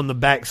are on the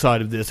backside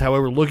of this.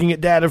 However, looking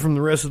at data from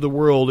the rest of the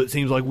world, it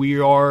seems like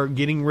we are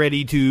getting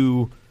ready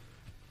to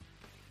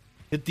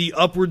hit the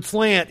upward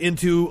slant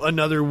into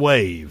another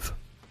wave.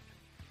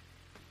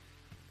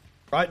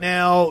 Right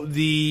now,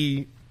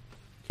 the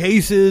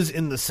cases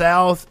in the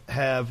South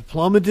have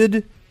plummeted.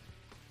 It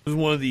was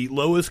one of the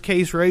lowest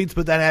case rates,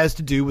 but that has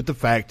to do with the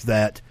fact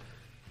that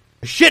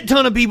a shit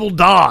ton of people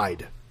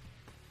died.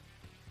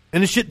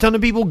 And a shit ton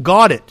of people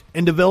got it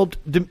and developed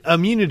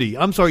immunity.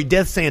 I'm sorry,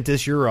 Death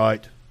Santis, you're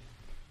right.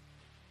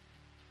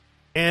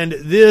 And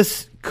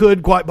this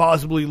could quite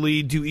possibly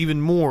lead to even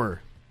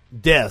more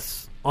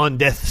deaths on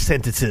Death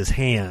Santis'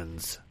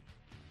 hands.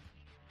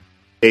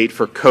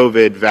 For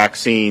COVID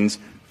vaccines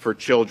for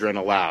children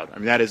allowed. I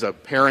mean, that is a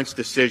parent's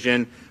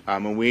decision.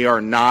 And we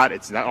are not,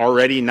 it's not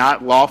already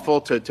not lawful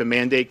to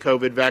mandate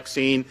COVID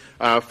vaccine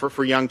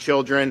for young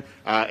children.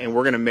 And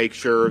we're going to make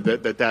sure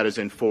that is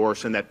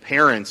enforced and that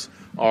parents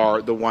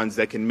are the ones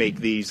that can make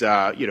these,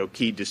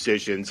 key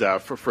decisions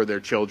for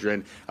their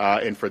children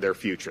and for their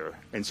future.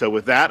 And so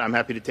with that, I'm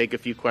happy to take a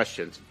few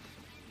questions.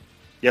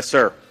 Yes,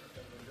 sir.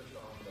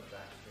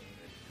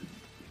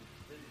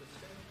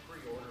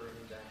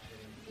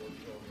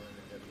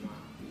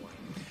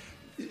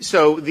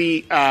 So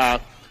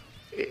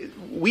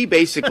we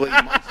basically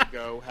months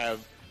ago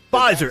have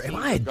Pfizer. Am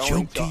I a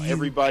joke to you?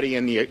 Everybody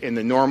in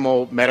the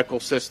normal medical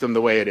system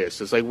the way it is.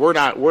 It's like we're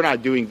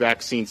not doing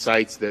vaccine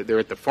sites. They're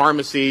at the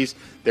pharmacies.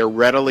 They're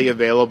readily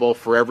available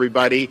for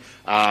everybody.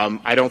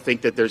 I don't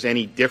think that there's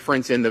any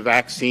difference in the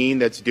vaccine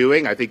that's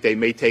doing. I think they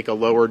may take a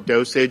lower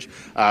dosage.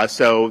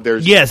 So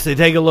there's they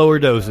take a lower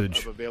dosage.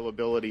 Of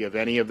availability of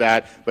any of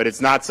that, but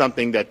it's not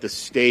something that the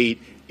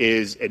state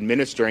is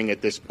administering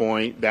at this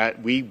point.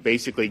 That we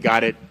basically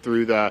got it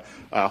through the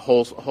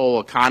whole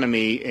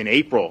economy in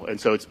April,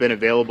 and so it's been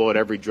available at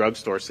every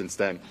drugstore since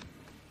then.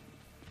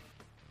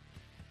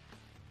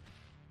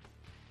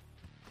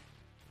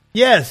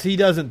 Yes, he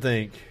doesn't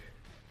think.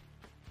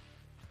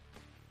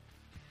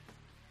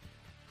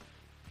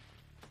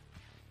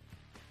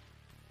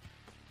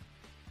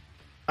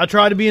 I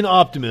try to be an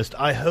optimist.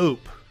 I hope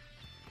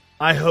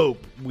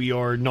we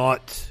are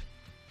not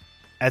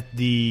at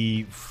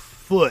the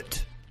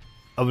foot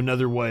of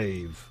another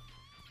wave.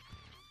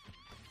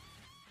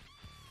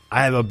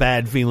 I have a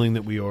bad feeling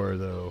that we are,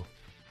 though.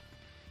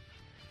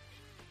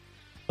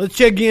 Let's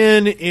check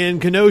in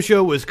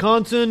Kenosha,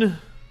 Wisconsin.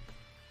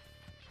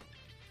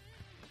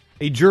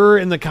 A juror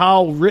in the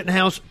Kyle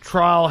Rittenhouse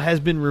trial has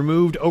been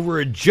removed over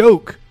a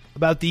joke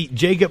about the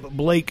Jacob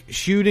Blake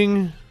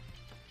shooting.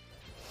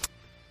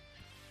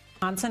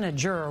 A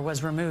juror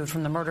was removed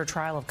from the murder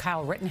trial of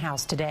Kyle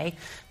Rittenhouse today.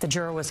 The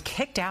juror was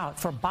kicked out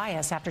for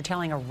bias after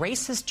telling a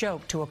racist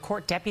joke to a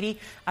court deputy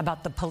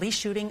about the police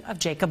shooting of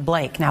Jacob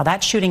Blake. Now,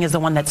 that shooting is the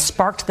one that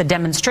sparked the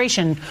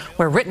demonstration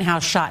where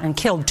Rittenhouse shot and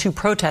killed 2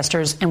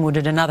 protesters and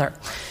wounded another.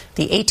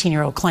 The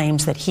 18-year-old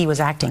claims that he was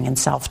acting in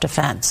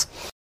self-defense.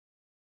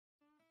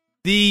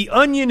 The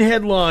Onion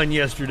headline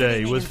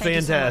yesterday was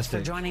fantastic. Thank you so much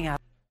for joining us.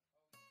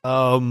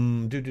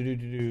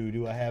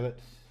 Do I have it?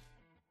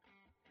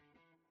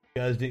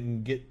 You guys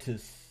didn't get to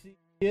see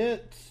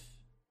it.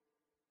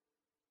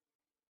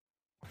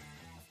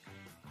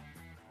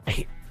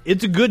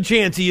 It's a good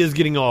chance he is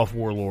getting off,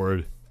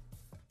 Warlord.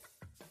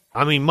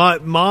 I mean,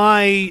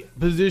 my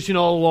position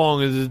all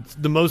along is it's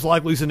the most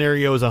likely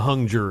scenario is a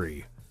hung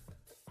jury.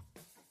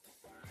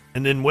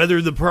 And then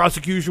whether the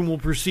prosecution will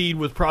proceed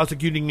with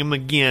prosecuting him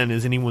again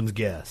is anyone's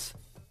guess.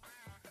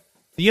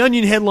 The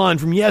Onion headline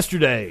from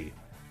yesterday.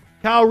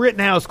 Kyle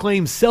Rittenhouse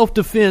claims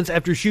self-defense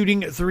after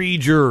shooting 3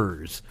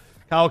 jurors.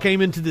 Kyle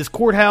came into this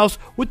courthouse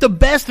with the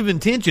best of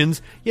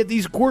intentions, yet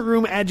these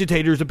courtroom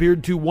agitators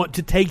appeared to want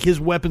to take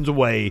his weapons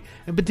away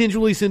and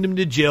potentially send him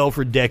to jail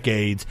for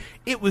decades.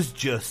 It was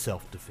just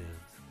self-defense.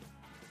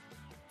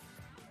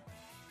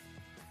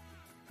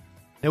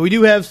 Now, we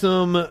do have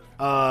some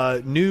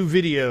new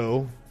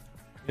video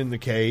in the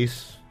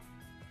case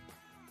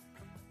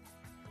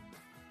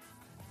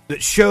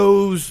that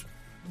shows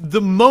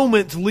the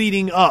moments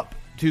leading up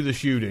to the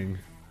shooting.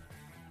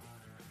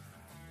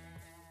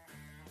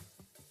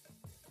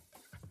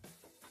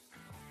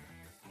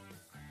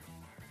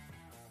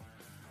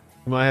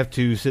 We might have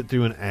to sit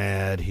through an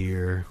ad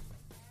here.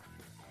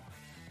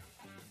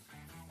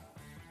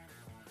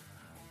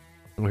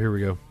 Oh, here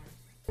we go.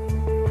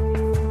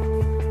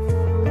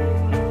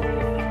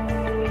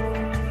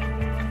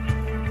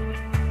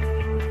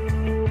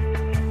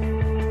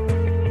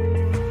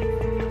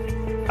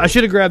 I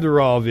should have grabbed the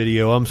raw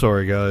video. I'm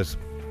sorry, guys.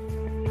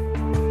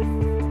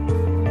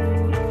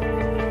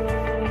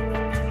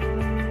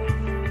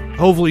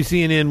 Hopefully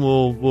CNN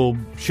will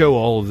show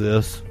all of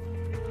this.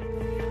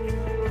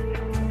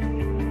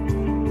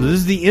 This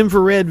is the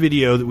infrared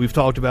video that we've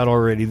talked about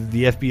already, that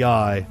the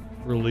FBI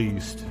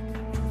released.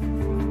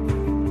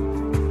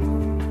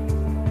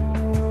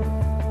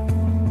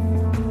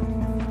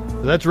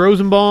 So that's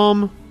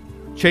Rosenbaum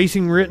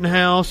chasing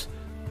Rittenhouse.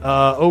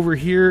 Over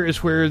here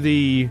is where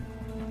the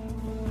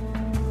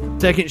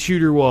second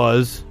shooter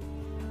was.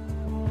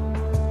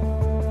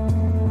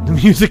 The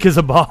music is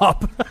a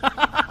bop.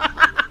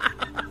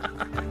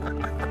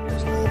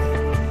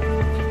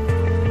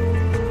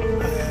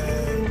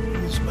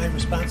 Is my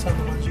response on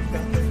the ones you've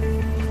got there?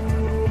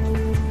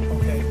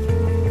 Okay.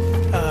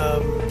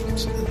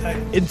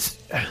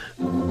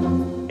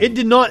 It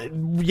did not.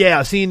 Yeah,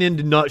 CNN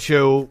did not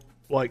show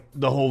like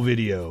the whole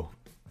video.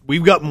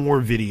 We've got more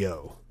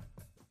video.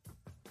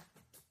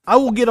 I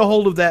will get a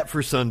hold of that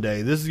for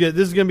Sunday. This is going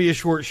to be a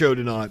short show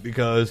tonight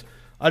because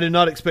I did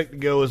not expect to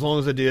go as long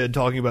as I did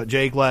talking about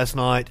Jake last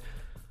night.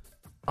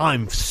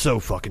 I'm so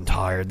fucking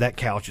tired. That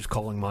couch is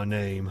calling my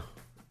name.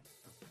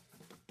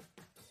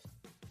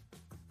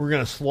 We're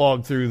going to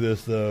slog through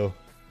this, though.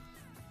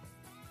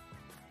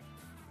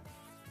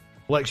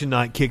 Election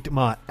night kicked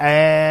my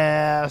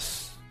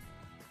ass.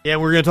 Yeah,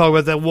 we're going to talk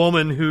about that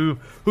woman who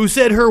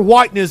said her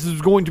whiteness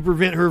is going to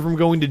prevent her from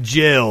going to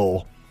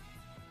jail.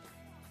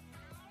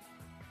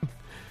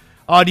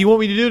 Do you want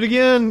me to do it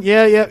again?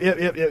 Yeah,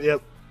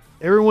 yep.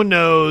 Everyone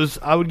knows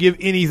I would give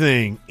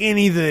anything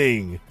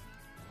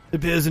to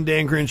piss in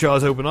Dan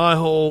Crenshaw's open eye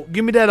hole.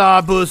 Give me that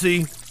eye,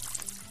 pussy.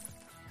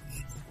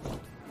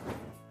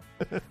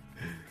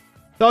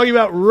 Talking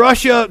about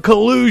Russia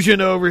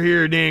collusion over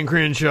here, Dan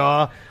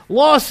Crenshaw.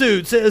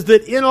 Lawsuit says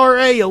that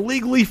NRA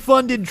illegally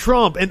funded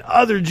Trump and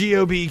other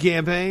GOP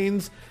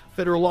campaigns.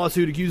 Federal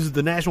lawsuit accuses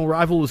the National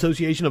Rifle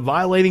Association of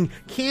violating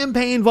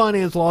campaign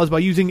finance laws by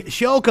using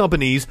shell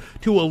companies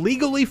to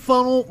illegally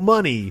funnel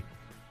money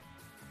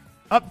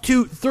up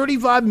to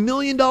 $35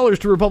 million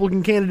to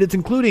Republican candidates,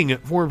 including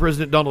former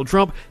President Donald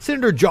Trump,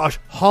 Senator Josh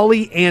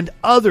Hawley, and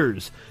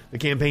others. The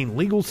Campaign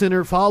Legal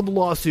Center filed the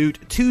lawsuit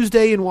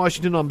Tuesday in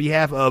Washington on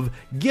behalf of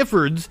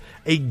Giffords,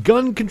 a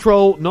gun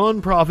control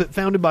nonprofit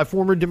founded by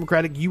former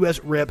Democratic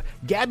U.S. Rep.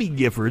 Gabby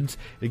Giffords.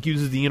 It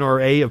accuses the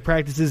NRA of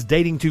practices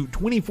dating to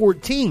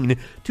 2014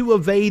 to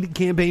evade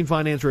campaign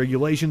finance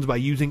regulations by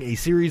using a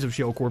series of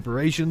shell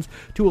corporations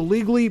to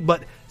illegally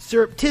but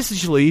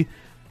surreptitiously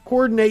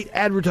coordinate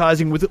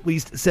advertising with at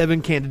least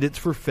 7 candidates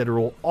for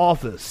federal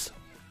office.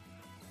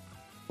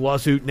 The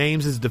lawsuit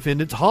names as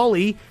defendants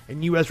Hawley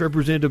and U.S.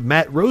 Representative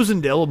Matt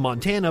Rosendale of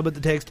Montana, but the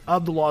text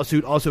of the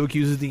lawsuit also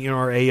accuses the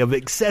NRA of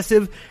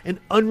excessive and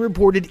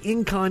unreported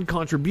in-kind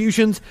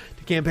contributions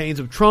to campaigns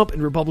of Trump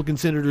and Republican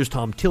Senators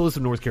Tom Tillis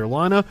of North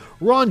Carolina,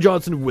 Ron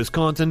Johnson of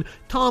Wisconsin,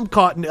 Tom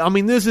Cotton,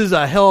 this is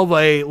a hell of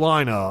a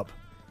lineup,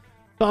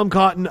 Tom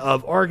Cotton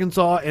of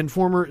Arkansas, and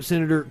former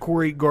Senator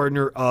Cory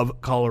Gardner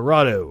of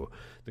Colorado.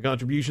 The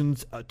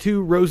contributions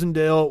to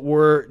Rosendale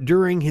were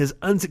during his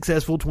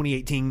unsuccessful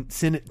 2018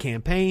 Senate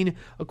campaign,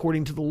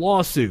 according to the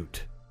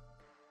lawsuit.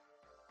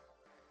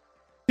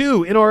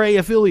 2 NRA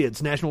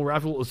affiliates, National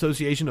Rifle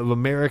Association of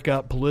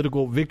America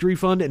Political Victory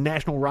Fund and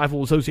National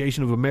Rifle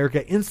Association of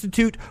America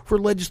Institute for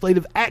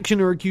Legislative Action,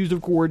 are accused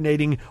of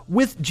coordinating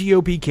with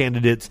GOP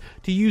candidates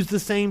to use the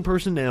same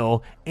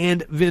personnel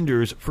and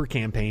vendors for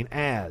campaign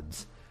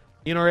ads.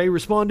 The NRA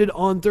responded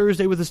on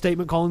Thursday with a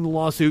statement calling the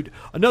lawsuit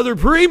another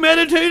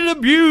premeditated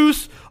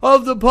abuse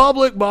of the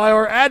public by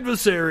our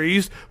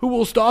adversaries who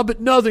will stop at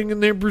nothing in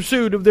their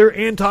pursuit of their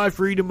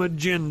anti-freedom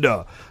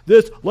agenda.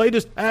 This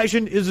latest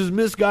action is as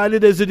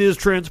misguided as it is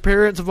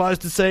transparent. Suffice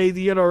to say,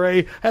 the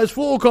NRA has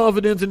full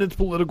confidence in its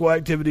political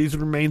activities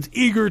and remains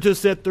eager to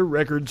set the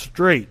record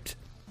straight.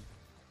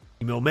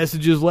 Email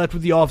messages left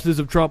with the offices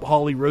of Trump,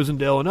 Hawley,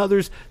 Rosendale, and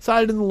others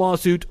cited in the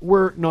lawsuit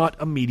were not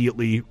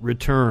immediately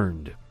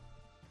returned.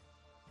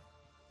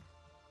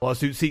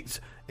 Lawsuit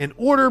seeks an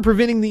order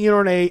preventing the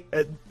NRA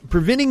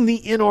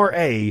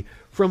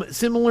from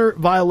similar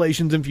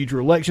violations in future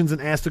elections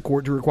and asks the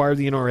court to require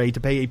the NRA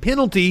to pay a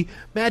penalty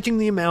matching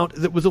the amount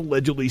that was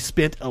allegedly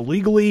spent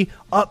illegally,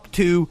 up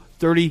to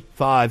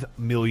 $35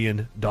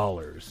 million.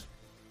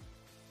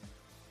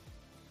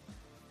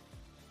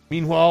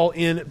 Meanwhile,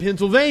 in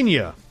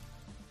Pennsylvania,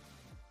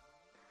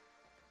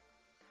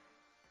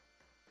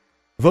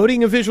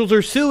 voting officials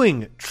are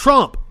suing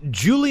Trump,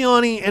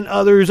 Giuliani, and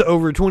others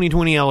over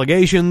 2020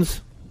 allegations.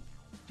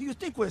 Do you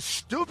think we're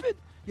stupid?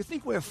 You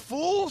think we're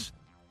fools?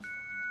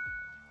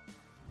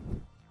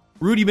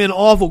 Rudy been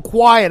awful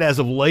quiet as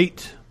of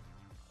late.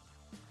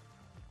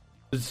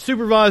 The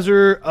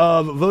supervisor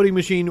of voting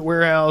machine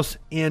warehouse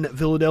in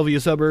Philadelphia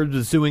suburbs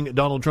is suing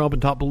Donald Trump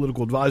and top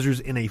political advisors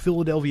in a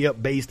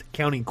Philadelphia-based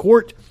county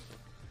court,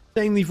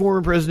 saying the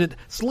former president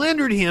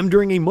slandered him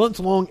during a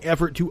months-long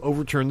effort to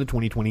overturn the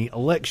 2020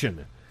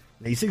 election.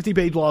 In a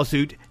 60-page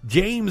lawsuit,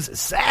 James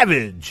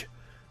Savage,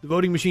 the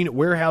voting machine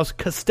warehouse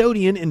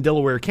custodian in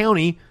Delaware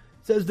County,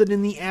 says that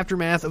in the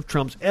aftermath of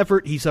Trump's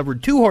effort, he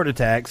suffered 2 heart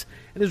attacks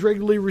and has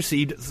regularly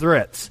received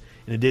threats.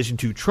 In addition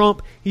to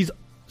Trump, he's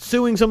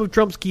suing some of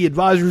Trump's key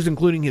advisors,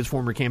 including his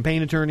former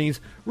campaign attorneys,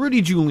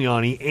 Rudy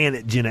Giuliani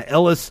and Jenna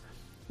Ellis,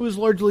 who has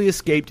largely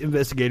escaped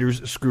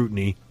investigators'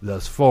 scrutiny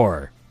thus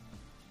far.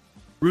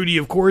 Rudy,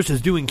 of course,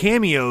 is doing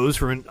cameos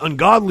for an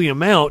ungodly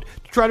amount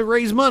to try to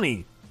raise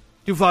money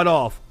to fight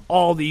off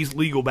all these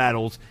legal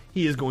battles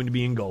he is going to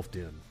be engulfed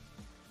in.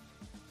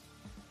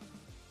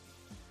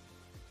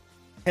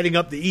 Heading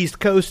up the East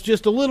Coast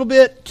just a little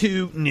bit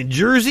to New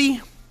Jersey,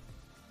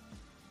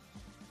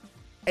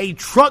 a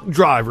truck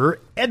driver,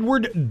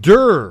 Edward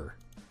Durr,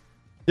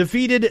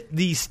 defeated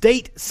the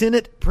state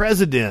Senate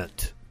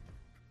president,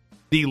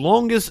 the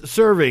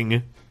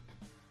longest-serving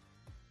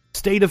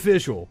state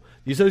official.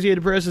 The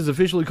Associated Press has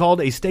officially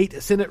called a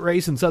state Senate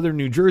race in southern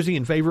New Jersey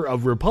in favor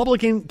of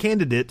Republican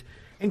candidate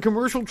and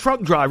commercial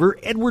truck driver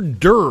Edward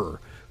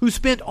Durr, who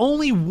spent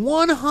only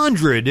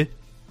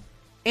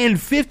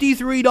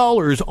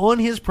 $153 on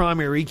his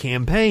primary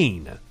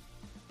campaign.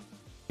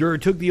 Durr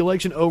took the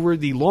election over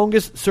the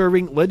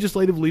longest-serving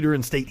legislative leader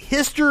in state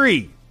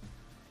history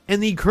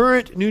and the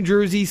current New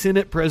Jersey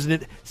Senate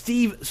President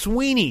Steve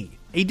Sweeney,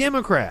 a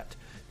Democrat.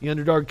 The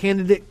underdog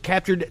candidate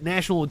captured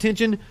national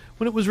attention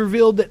when it was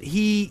revealed that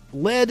he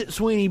led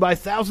Sweeney by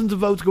thousands of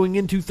votes going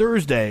into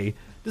Thursday,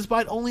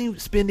 despite only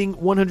spending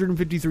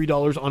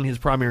 $153 on his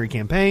primary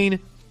campaign.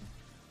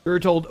 Durr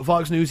told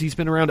Fox News he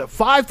spent around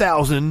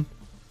 $5,000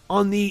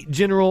 on the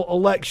general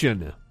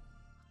election.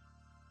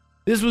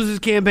 This was his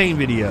campaign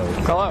video.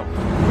 Hello,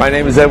 my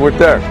name is Edward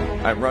Durr.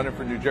 I'm running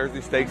for New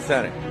Jersey State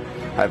Senate.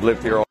 I've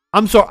lived here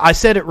I'm sorry, I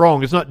said it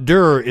wrong. It's not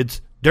Durr,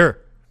 it's Durr.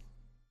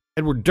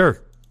 Edward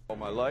Durr. all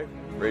my life,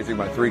 raising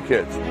my 3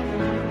 kids.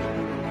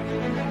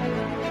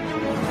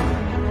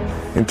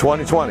 In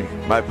 2020,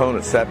 my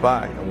opponents sat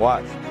by and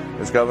watched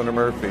as Governor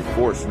Murphy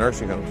forced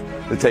nursing homes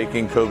to take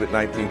in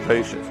COVID-19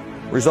 patients.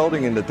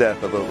 resulting in the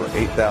death of over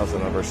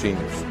 8,000 of our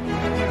seniors.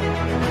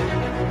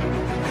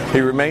 He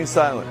remained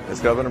silent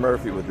as Governor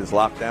Murphy, with his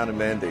lockdown and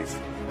mandates,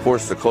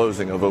 forced the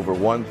closing of over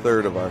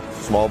 1/3 of our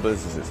small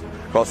businesses,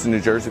 costing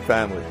New Jersey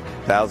families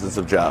thousands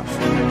of jobs.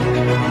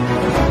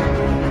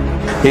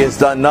 He has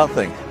done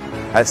nothing.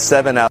 Has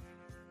 7 out.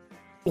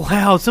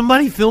 Wow,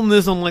 somebody filmed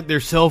this on like their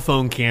cell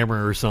phone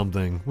camera or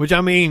something. Which,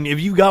 I mean, if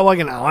you got like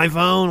an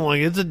iPhone,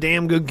 like it's a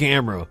damn good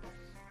camera.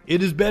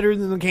 It is better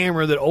than the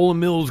camera that Olin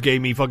Mills gave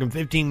me fucking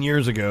 15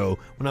 years ago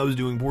when I was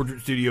doing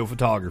portrait studio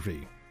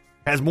photography.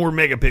 Has more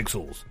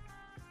megapixels.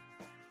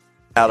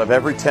 Out of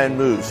every 10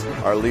 moves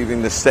are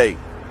leaving the state,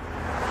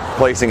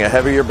 placing a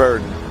heavier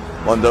burden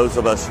on those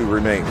of us who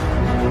remain.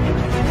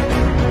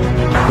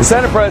 The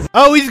Senate President...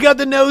 Oh, he's got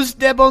the no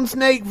step on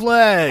snake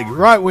flag.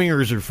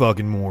 Right-wingers are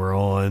fucking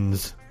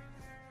morons.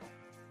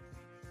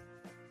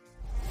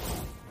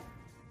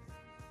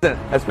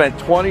 Has spent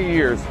 20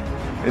 years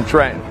in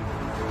Trenton.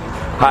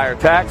 Higher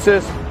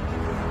taxes,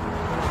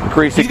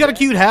 increasing... He's got a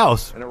cute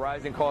house. And a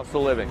rising cost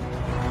of living.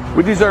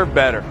 We deserve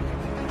better.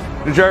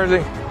 New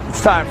Jersey,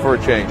 it's time for a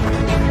change.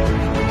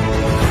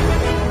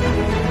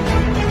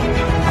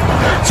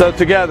 So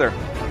together,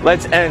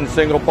 let's end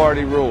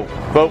single-party rule.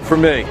 Vote for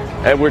me,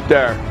 Edward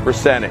Durr, for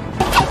Senate.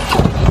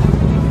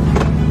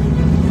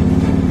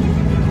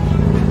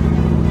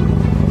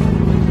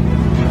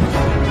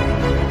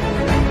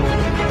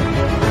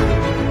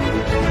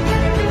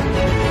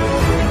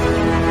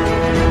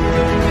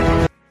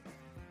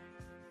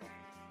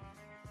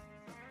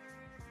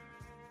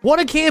 What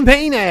a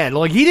campaign ad.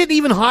 Like, he didn't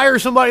even hire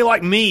somebody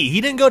like me.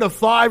 He didn't go to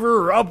Fiverr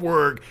or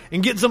Upwork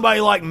and get somebody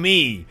like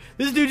me.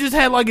 This dude just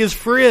had, like, his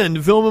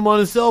friend film him on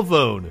his cell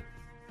phone.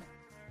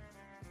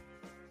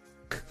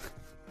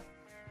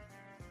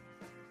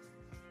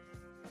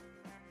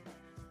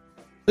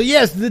 So,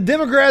 yes, the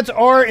Democrats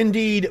are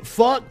indeed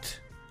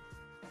fucked.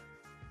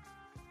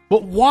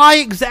 But why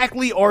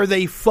exactly are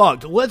they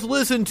fucked? Let's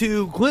listen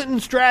to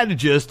Clinton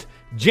strategist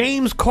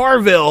James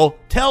Carville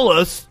tell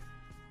us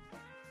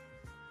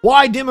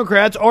why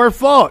Democrats are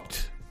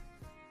fucked.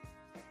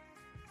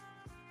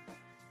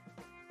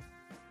 He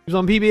was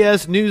on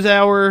PBS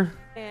NewsHour.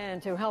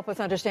 And to help us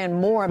understand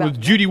more about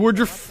with Judy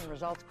Woodruff.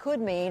 Results could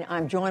mean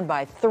I'm joined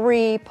by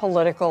 3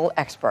 political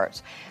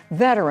experts.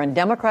 Veteran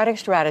Democratic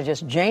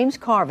strategist James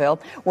Carville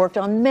worked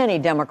on many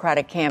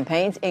Democratic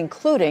campaigns,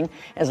 including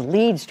as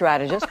lead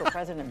strategist for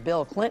President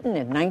Bill Clinton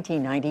in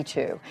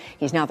 1992.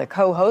 He's now the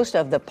co-host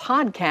of the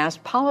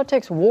podcast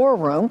Politics War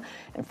Room.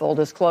 And full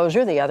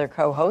disclosure, the other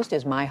co-host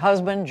is my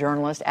husband,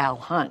 journalist Al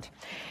Hunt.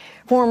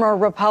 Former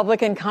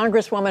Republican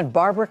Congresswoman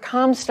Barbara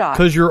Comstock.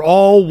 Because you're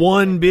all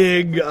one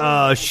big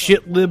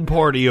shit lib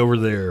party over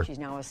there. She's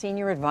now a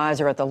senior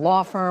advisor at the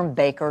law firm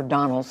Baker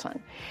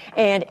Donaldson.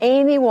 And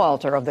Amy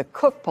Walter of the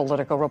Cook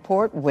Political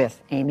Report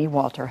with Amy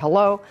Walter.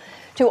 Hello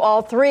to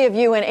all 3 of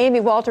you. And Amy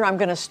Walter, I'm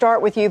going to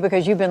start with you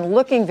because you've been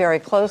looking very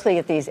closely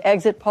at these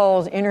exit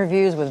polls,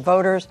 interviews with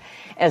voters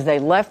as they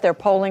left their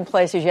polling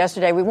places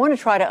yesterday. We want to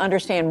try to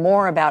understand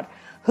more about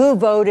who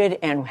voted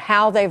and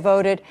how they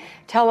voted.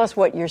 Tell us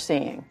what you're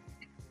seeing.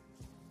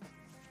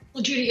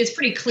 Well, Judy, it's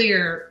pretty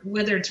clear,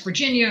 whether it's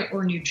Virginia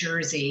or New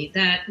Jersey,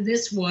 that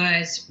this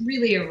was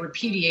really a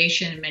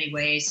repudiation in many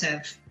ways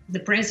of the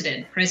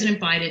president. President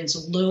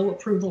Biden's low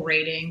approval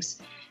ratings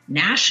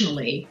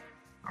nationally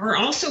are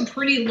also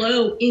pretty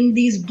low in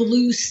these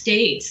blue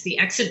states. The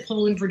exit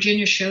poll in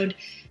Virginia showed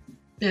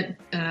that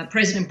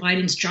President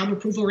Biden's job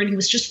approval rating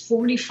was just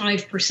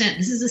 45%.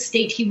 This is a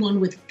state he won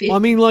with 50%. Well, I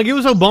mean, like, it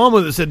was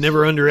Obama that said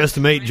never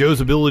underestimate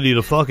Joe's ability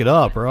to fuck it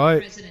up, right?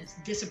 The president's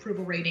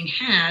disapproval rating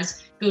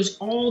goes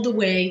all the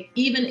way,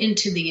 even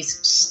into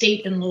these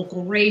state and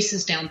local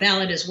races down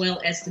ballot, as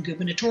well as the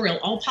gubernatorial.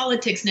 All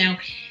politics now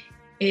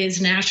is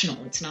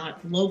national. It's not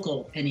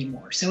local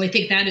anymore. So I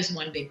think that is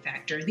one big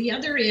factor. The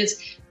other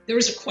is there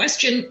was a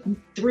question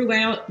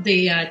throughout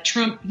the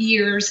Trump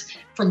years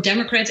from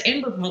Democrats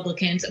and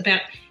Republicans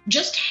about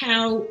just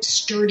how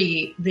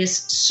sturdy this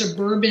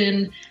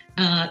suburban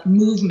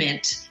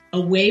movement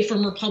away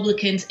from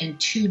Republicans and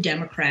to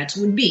Democrats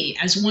would be.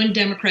 As one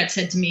Democrat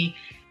said to me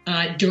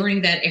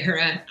during that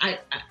era,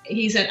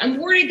 he said, I'm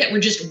worried that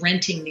we're just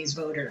renting these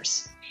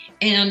voters.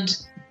 And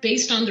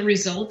based on the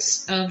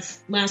results of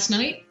last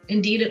night,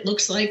 indeed, it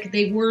looks like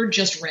they were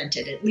just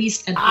rented, at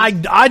least. I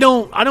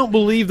don't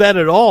believe that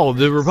at all.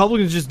 The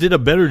Republicans just did a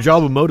better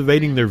job of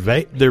motivating their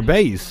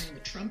base. In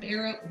the Trump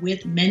era,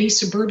 with many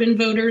suburban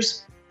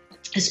voters,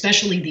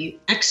 especially the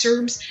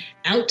exurbs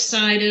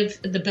outside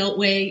of the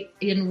Beltway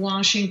in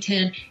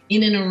Washington,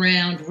 in and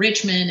around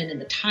Richmond and in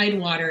the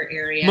Tidewater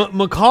area.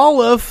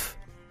 McAuliffe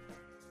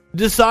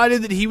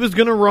decided that he was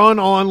going to run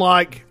on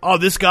like, oh,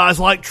 this guy's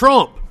like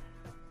Trump.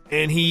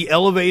 And he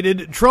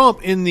elevated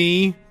Trump in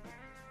the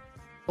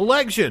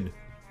election.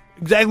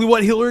 Exactly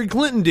what Hillary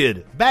Clinton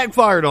did.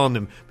 Backfired on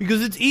them.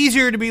 Because it's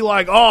easier to be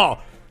like, oh,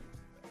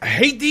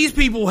 hate these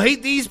people,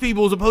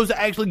 as opposed to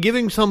actually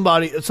giving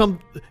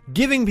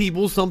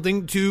people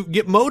something to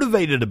get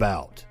motivated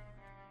about.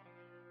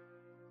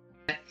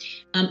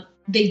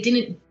 They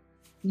didn't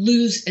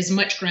lose as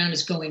much ground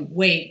as going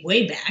way,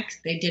 way back.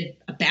 They did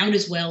about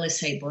as well as,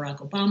 say, Barack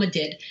Obama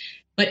did.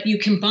 But you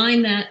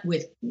combine that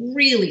with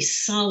really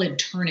solid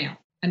turnout.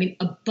 I mean,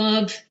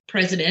 above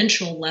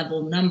presidential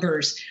level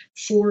numbers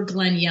for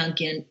Glenn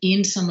Youngkin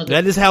in some of the...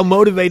 That is how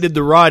motivated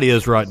the right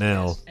is right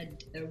now.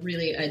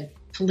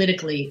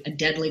 Politically a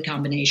deadly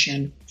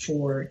combination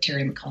for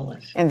Terry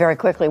McAuliffe. And very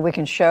quickly, we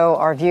can show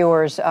our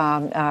viewers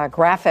a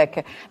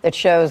graphic that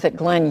shows that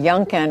Glenn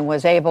Youngkin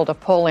was able to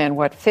pull in,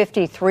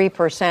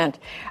 53%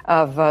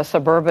 of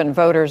suburban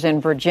voters in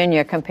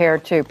Virginia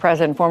compared to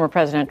former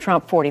President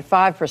Trump,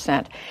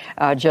 45%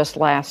 just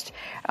last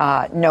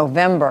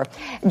November.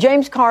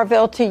 James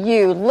Carville, to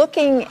you,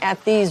 looking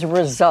at these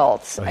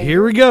results.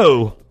 Here we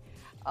go.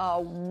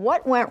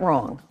 What went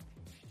wrong?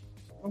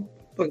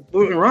 What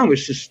went wrong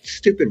was just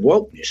stupid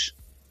wokeness.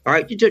 All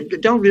right,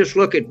 don't just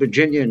look at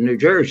Virginia and New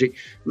Jersey.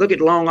 Look at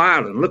Long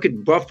Island. Look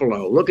at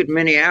Buffalo. Look at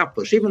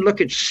Minneapolis. Even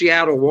look at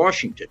Seattle,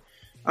 Washington.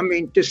 I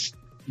mean, just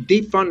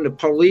defund the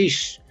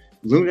police,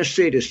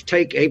 lunacy to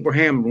take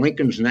Abraham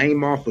Lincoln's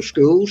name off of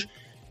schools.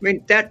 I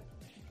mean, that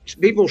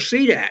people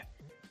see that,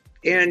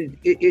 and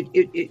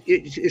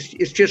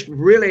it's just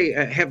really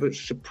have a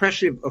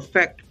suppressive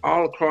effect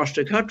all across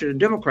the country. The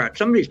Democrats,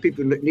 some of these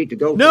people need to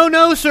go.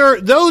 No, sir.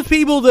 Those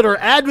people that are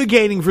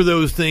advocating for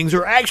those things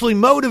are actually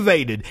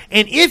motivated.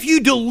 And if you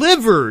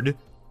delivered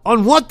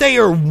on what they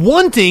are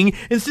wanting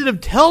instead of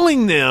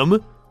telling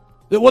them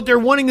that what they're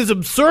wanting is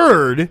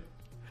absurd,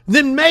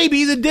 then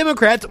maybe the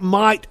Democrats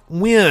might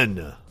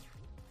win.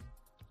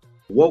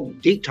 Woke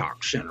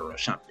detox center or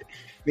something.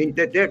 I mean,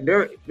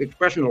 they're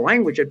expressing a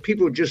language that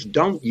people just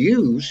don't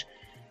use,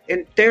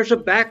 and there's a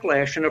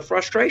backlash and a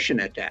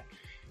frustration at that.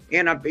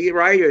 And you're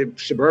right,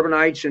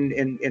 suburbanites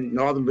in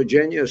Northern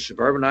Virginia,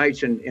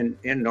 suburbanites in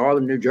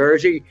Northern New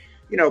Jersey,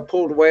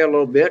 pulled away a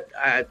little bit.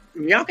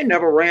 Youngkin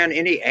never ran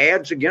any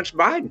ads against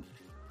Biden.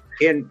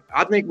 And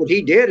I think what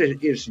he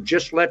did is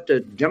just let the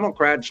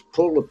Democrats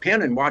pull the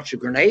pin and watch the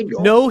grenade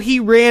go. No,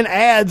 he ran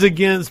ads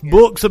against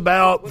books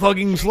about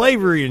fucking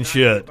slavery and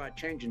shit. By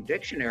changing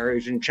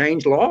dictionaries and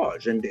change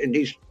laws. And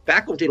these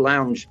faculty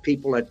lounge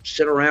people that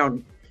sit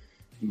around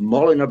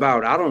mulling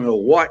about, I don't know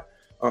what,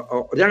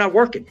 they're not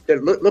working.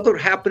 Look what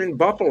happened in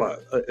Buffalo.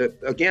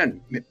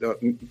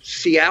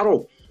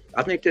 Seattle.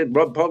 I think the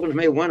Republicans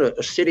may win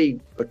a city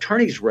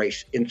attorney's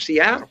race in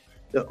Seattle.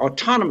 The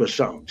autonomous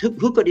zones.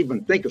 Who could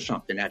even think of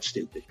something that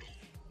stupid?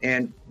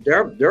 And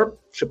they're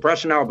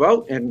suppressing our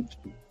vote. And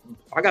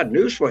I got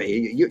news for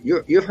you.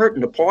 You're hurting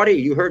the party.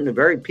 You're hurting the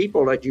very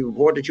people that you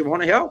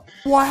want to help.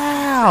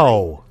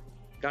 Wow.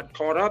 Got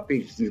caught up.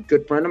 He's a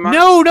good friend of mine.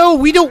 No,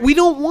 we don't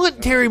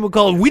want Terry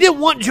McAuliffe. We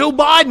didn't want Joe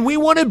Biden. We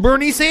wanted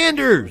Bernie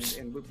Sanders.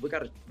 And we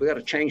got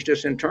to change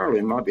this internally,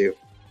 in my view.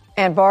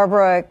 And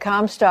Barbara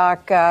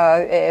Comstock,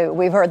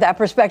 we've heard that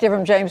perspective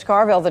from James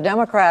Carville, the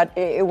Democrat.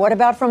 What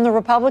about from the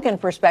Republican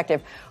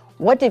perspective?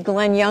 What did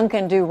Glenn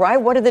Youngkin do right?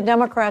 What did the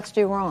Democrats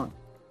do wrong?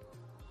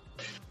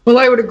 Well,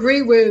 I would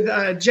agree with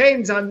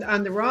James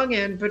on the wrong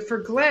end. But for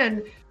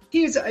Glenn,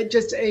 he's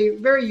just a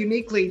very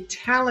uniquely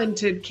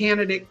talented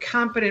candidate,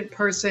 competent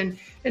person.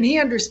 And he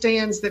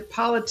understands that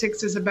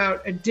politics is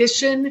about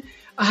addition,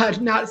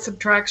 not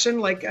subtraction,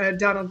 like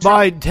Donald Trump.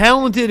 By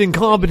talented and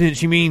competent,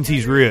 she means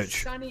he's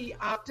rich. Sunny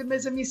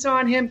optimism you saw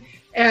in him.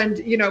 And,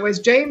 as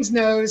James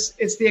knows,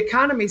 it's the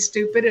economy,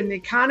 stupid. And the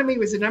economy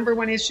was the number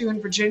one issue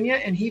in Virginia.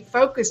 And he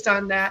focused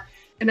on that.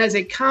 And as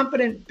a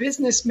competent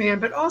businessman,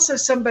 but also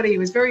somebody who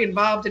was very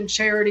involved in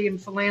charity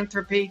and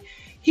philanthropy,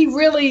 he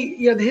really,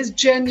 his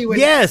genuine...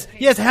 Yes.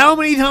 How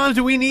many times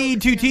do we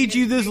need to teach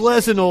you this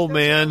lesson, old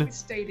man?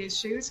 State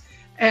issues.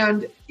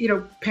 And,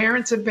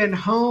 parents have been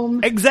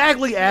home.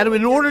 Exactly, Adam.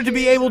 In order to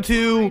be able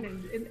to...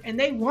 And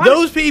they want...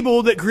 Those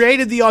people that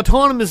created the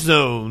autonomous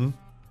zone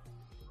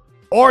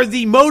are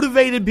the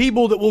motivated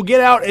people that will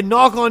get out and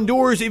knock on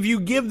doors if you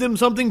give them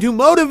something to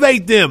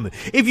motivate them.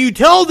 If you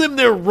tell them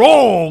they're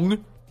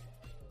wrong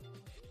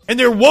and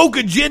their woke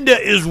agenda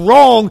is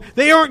wrong,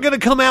 they aren't going to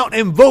come out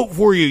and vote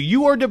for you.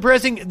 You are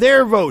depressing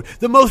their vote.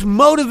 The most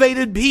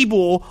motivated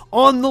people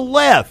on the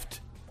left.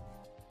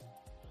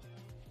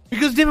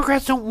 Because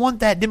Democrats don't want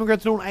that.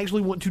 Democrats don't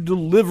actually want to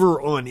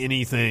deliver on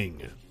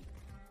anything.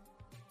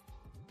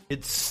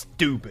 It's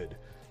stupid.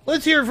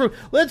 Let's hear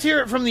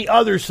it from the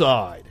other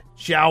side,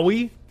 shall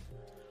we?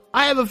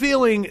 I have a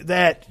feeling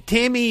that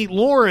Tammy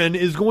Lauren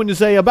is going to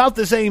say about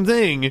the same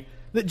thing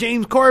that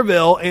James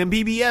Carville and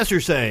PBS are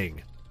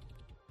saying,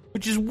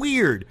 which is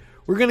weird.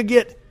 We're going to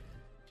get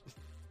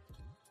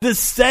the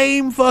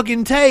same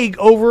fucking take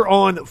over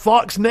on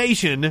Fox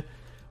Nation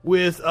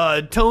with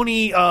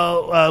Tony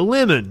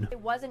Lemon.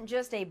 It wasn't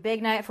just a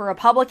big night for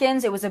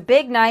Republicans, it was a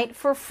big night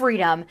for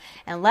freedom.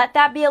 And let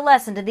that be a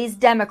lesson to these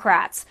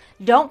Democrats.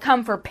 Don't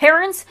come for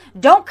parents,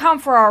 don't come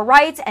for our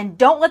rights, and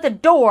don't let the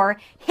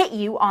door hit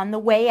you on the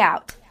way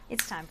out.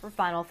 It's time for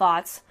final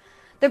thoughts.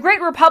 The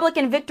great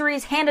Republican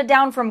victories handed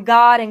down from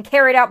God and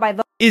carried out by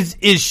voters.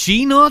 Is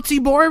she Nazi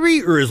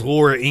Barbie, or is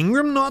Laura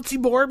Ingraham Nazi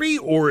Barbie,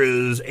 or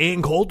is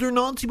Ann Coulter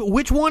Nazi?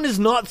 Which one is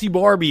Nazi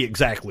Barbie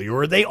exactly,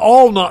 or are they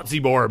all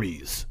Nazi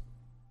Barbies?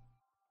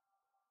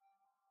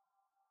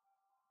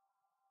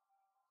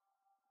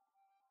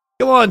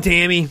 Come on,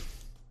 Tammy.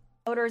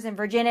 Voters in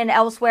Virginia and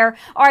elsewhere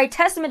are a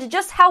testament to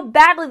just how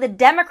badly the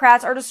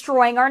Democrats are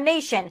destroying our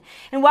nation.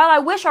 And while I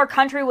wish our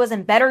country was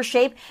in better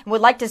shape and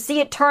would like to see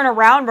it turn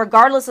around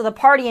regardless of the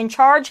party in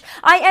charge,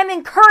 I am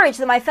encouraged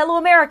that my fellow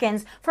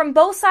Americans from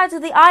both sides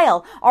of the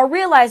aisle are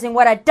realizing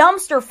what a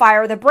dumpster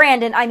fire the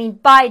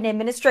Biden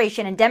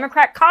administration and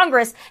Democrat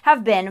Congress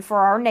have been for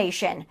our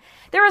nation.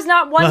 There is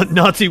not one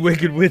Nazi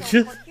wicked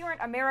witches.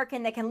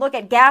 American that can look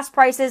at gas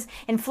prices,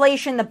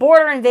 inflation, the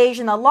border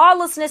invasion, the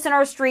lawlessness in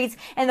our streets,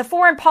 and the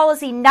foreign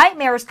policy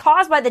nightmares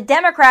caused by the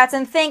Democrats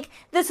and think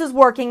this is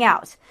working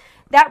out.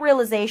 That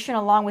realization,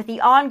 along with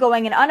the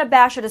ongoing and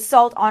unabashed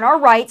assault on our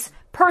rights,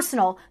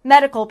 personal,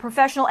 medical,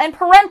 professional, and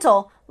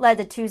parental, led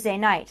to Tuesday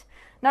night.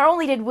 Not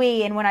only did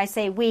we, and when I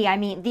say we, I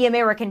mean the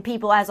American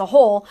people as a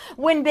whole,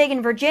 win big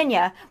in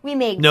Virginia, we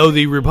made... No,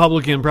 the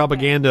Republican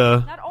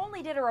propaganda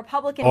did a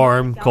Republican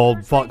arm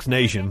called Fox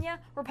Nation.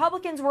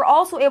 Republicans were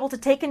also able to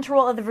take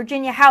control of the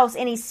Virginia House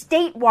in a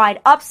statewide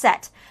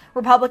upset.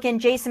 Republican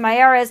Jason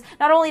Miyares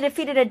not only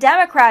defeated a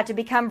Democrat to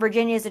become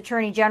Virginia's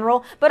Attorney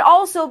General, but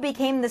also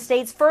became the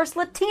state's first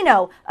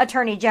Latino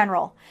Attorney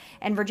General.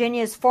 And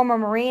Virginia's former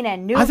Marine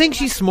and new... I think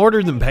she's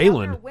smarter than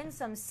Palin.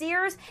 Winsome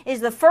Sears is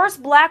the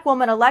first black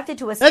woman elected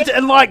to a state...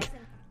 And like...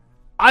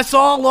 I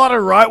saw a lot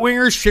of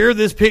right-wingers share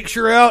this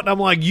picture out, and I'm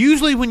like,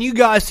 usually when you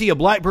guys see a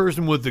black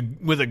person with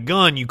a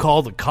gun, you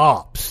call the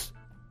cops.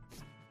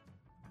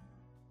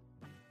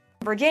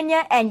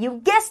 Virginia, and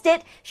you guessed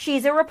it,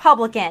 she's a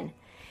Republican.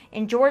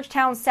 In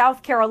Georgetown,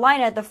 South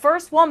Carolina, the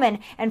first woman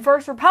and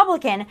first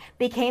Republican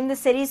became the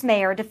city's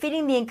mayor,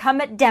 defeating the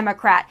incumbent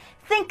Democrat.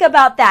 Think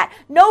about that.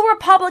 No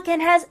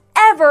Republican has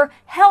ever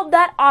held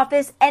that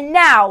office, and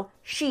now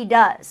she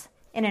does.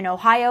 And in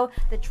Ohio,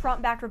 the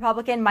Trump-backed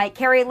Republican Mike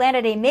Carey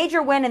landed a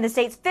major win in the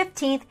state's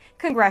 15th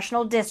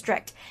congressional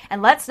district.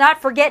 And let's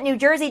not forget New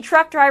Jersey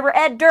truck driver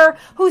Ed Durr,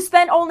 who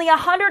spent only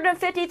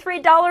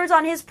 $153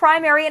 on his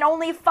primary and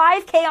only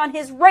 $5,000 on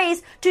his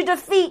race to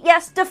defeat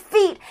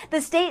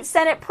the state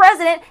Senate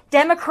President,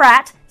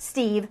 Democrat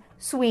Steve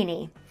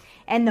Sweeney.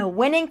 And the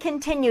winning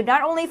continued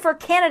not only for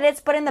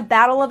candidates, but in the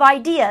battle of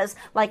ideas,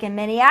 like in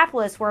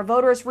Minneapolis, where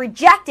voters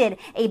rejected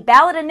a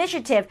ballot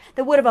initiative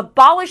that would have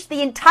abolished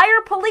the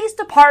entire police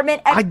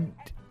department.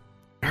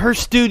 Her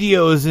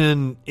studio is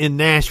in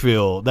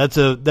Nashville. That's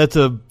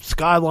a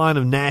skyline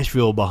of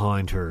Nashville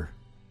behind her.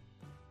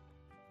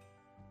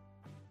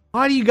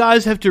 Why do you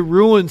guys have to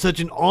ruin such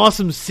an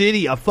awesome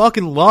city? I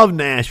fucking love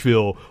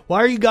Nashville.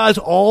 Why are you guys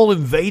all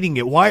invading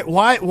it?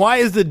 Why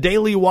is the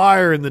Daily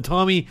Wire and the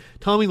Tommy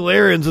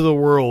Lahrens of the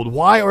world,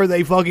 why are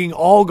they fucking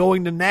all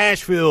going to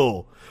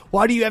Nashville?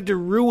 Why do you have to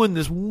ruin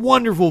this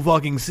wonderful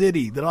fucking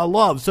city that I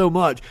love so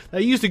much, that I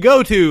used to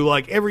go to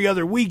like every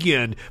other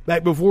weekend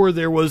back before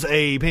there was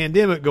a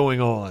pandemic going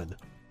on?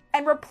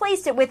 And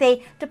replaced it with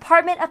a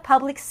Department of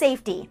Public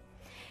Safety.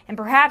 And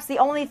perhaps the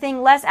only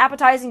thing less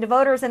appetizing to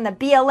voters than the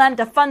BLM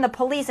to fund the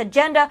police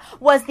agenda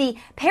was the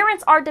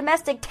Parents Are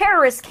Domestic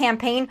Terrorists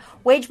campaign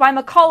waged by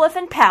McAuliffe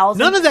and pals.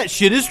 None of that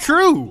shit is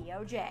true.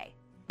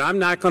 I'm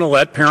not going to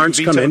let parents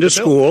come into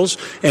schools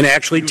and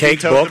actually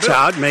take books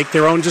out and make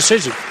their own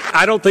decisions.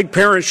 I don't think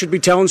parents should be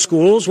telling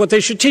schools what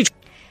they should teach.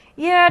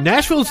 Yeah,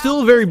 Nashville's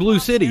still a very blue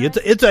city.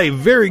 It's a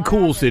very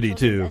cool city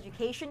too.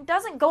 Education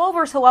doesn't go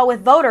over so well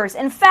with voters.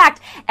 In fact,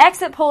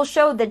 exit polls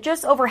showed that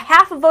just over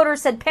half of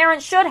voters said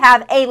parents should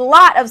have a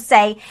lot of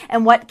say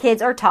in what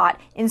kids are taught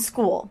in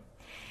school.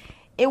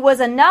 It was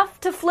enough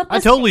to flip the I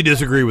totally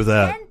disagree with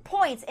that. 10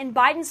 points in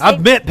Biden's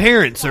I've met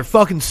parents. They're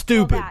fucking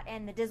stupid.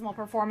 And the dismal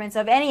performance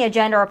of any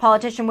agenda or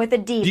politician with a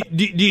D.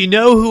 Do you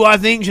know who I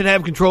think should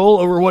have control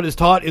over what is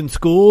taught in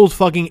schools?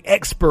 Fucking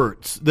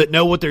experts that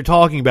know what they're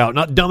talking about,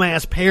 not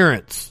dumbass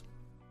parents.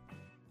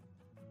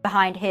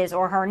 Behind his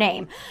or her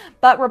name.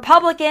 But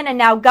Republican and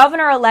now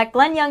Governor-elect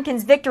Glenn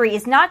Youngkin's victory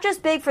is not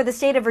just big for the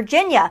state of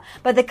Virginia,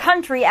 but the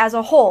country as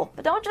a whole.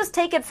 But don't just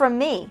take it from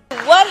me.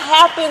 What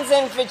happens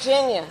in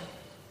Virginia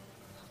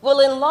will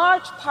in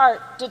large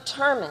part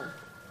determine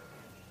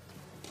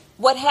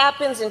what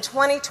happens in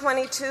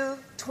 2022,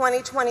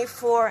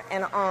 2024,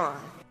 and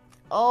on.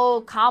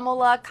 Oh,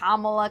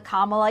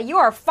 Kamala, you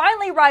are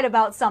finally right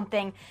about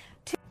something.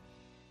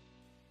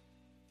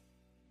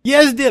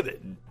 Yes,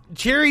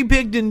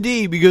 cherry-picked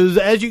indeed, because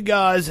as you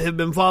guys have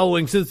been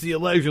following since the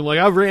election, like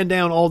I've ran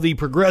down all the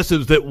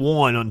progressives that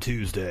won on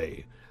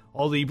Tuesday.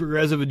 All the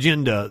progressive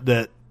agenda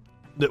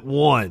that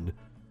won.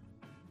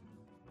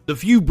 The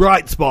few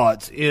bright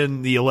spots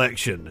in the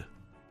election.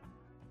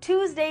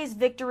 Tuesday's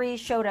victory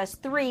showed us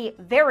three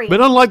very...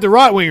 But unlike the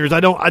right-wingers, I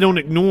don't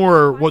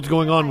ignore what's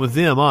going on with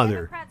them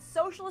either. Democrats'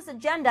 socialist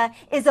agenda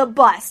is a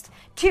bust.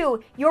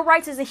 2, your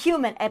rights as a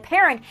human, a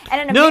parent,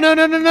 and an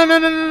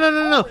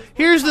No.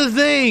 Here's the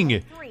thing.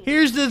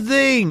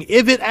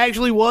 If it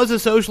actually was a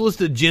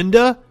socialist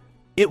agenda,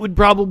 it would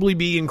probably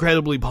be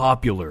incredibly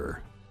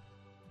popular.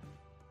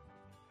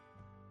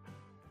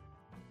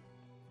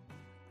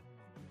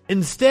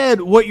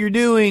 Instead, what you're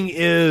doing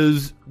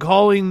is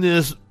calling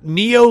this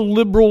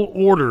neoliberal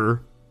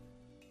order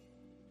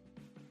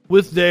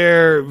with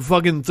their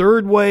fucking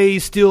third way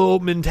still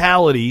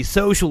mentality,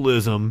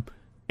 socialism,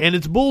 and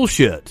it's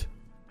bullshit.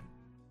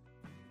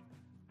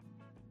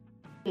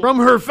 From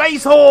her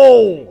face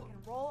hole!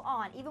 Roll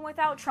on, even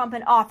without Trump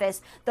in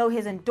office, though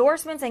his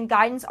endorsements and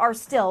guidance are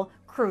still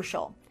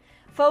crucial.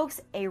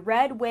 Folks, a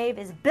red wave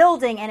is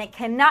building and it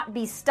cannot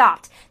be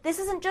stopped. This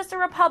isn't just a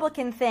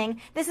Republican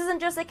thing. This isn't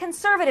just a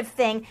conservative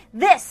thing.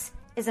 This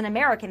is an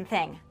American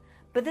thing.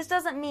 But this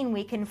doesn't mean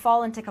we can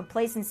fall into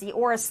complacency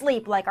or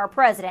asleep like our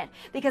president,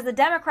 because the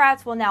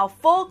Democrats will now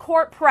full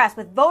court press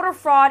with voter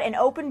fraud and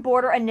open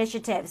border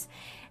initiatives.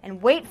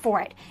 And wait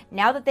for it.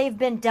 Now that they've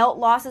been dealt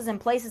losses in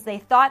places they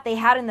thought they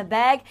had in the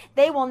bag,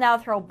 they will now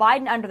throw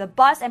Biden under the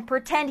bus and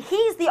pretend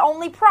he's the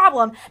only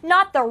problem,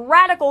 not the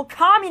radical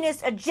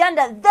communist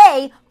agenda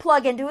they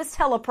plug into his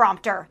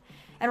teleprompter.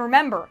 And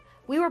remember,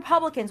 we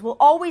Republicans will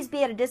always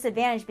be at a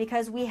disadvantage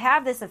because we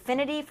have this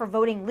affinity for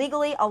voting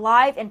legally,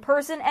 alive, in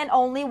person, and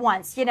only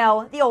once. You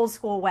know, the old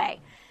school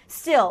way.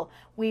 Still,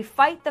 we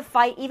fight the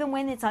fight even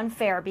when it's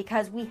unfair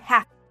because we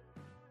have to.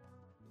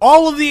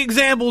 All of the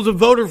examples of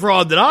voter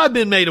fraud that I've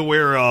been made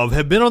aware of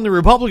have been on the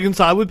Republican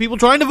side with people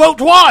trying to vote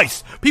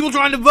twice. People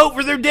trying to vote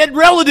for their dead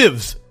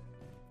relatives.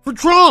 For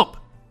Trump.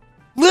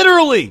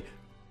 Literally.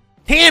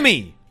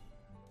 Tammy.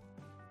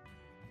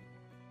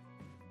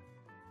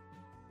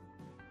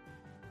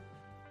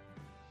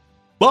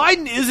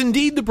 Biden is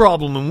indeed the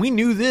problem, and we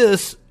knew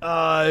this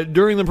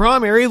during the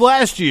primary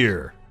last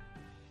year.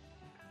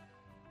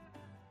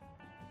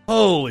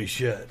 Holy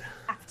shit.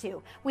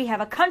 We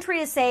have a country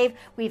to save,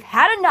 we've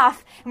had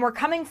enough, and we're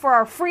coming for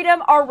our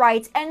freedom, our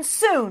rights, and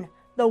soon,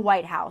 the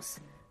White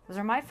House. Those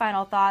are my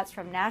final thoughts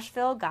from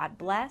Nashville. God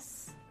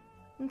bless,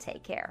 and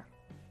take care.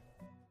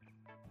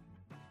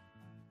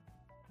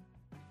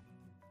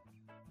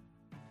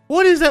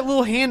 What is that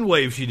little hand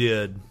wave she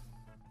did?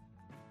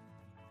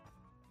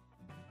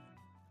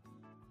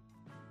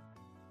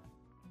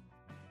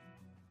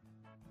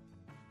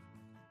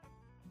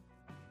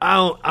 I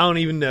don't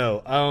even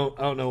know. I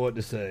don't know what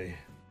to say.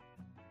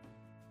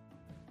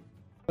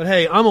 But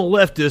hey, I'm a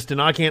leftist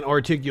and I can't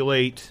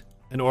articulate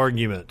an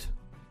argument.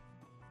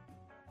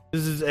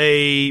 This is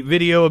a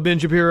video of Ben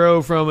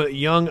Shapiro from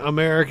Young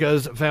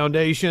America's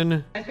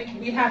Foundation. I think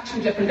we have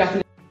two different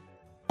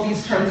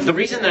definitions. The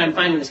reason that I'm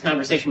finding this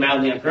conversation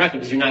mildly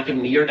unproductive is you're not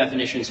giving me your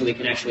definition so we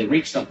can actually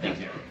reach something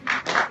here.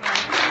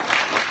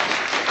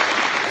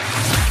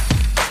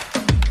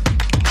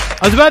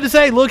 I was about to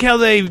say, look how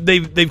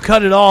they've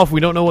cut it off.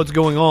 We don't know what's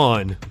going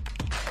on.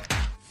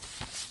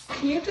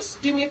 Can you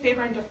just do me a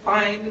favor and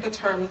define the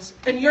terms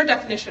in your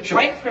definition, sure.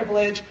 White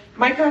privilege,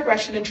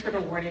 microaggression, and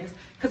trigger warnings?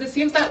 Because it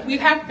seems that we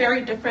have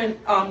very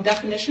different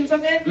definitions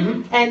of it,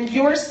 and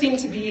yours seem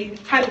to be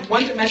kind of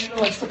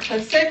one-dimensional and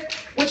simplistic,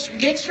 which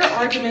makes your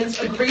arguments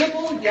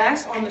agreeable,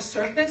 yes, on the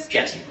surface,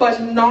 yes, but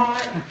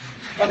not...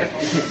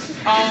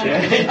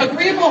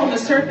 agreeable on the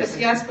surface,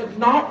 yes, but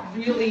not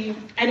really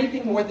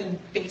anything more than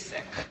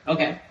basic.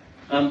 Okay.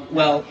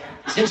 Well,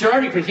 since you're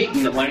already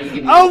critiquing them, why don't you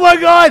give me... Oh my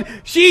god!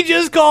 She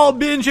just called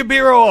Ben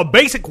Shapiro a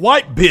basic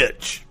white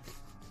bitch!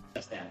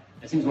 Just that.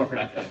 That seems more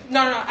productive.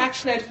 No,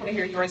 actually I just want to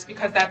hear yours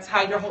because that's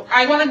how your whole...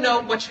 I want to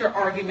know what your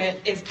argument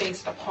is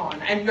based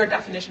upon, and your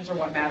definitions are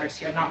what matters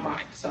here, not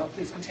mine. So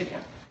please continue.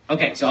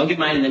 Okay, so I'll give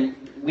mine and then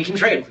we can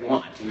trade if we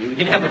want. We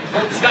can have a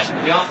whole discussion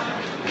with the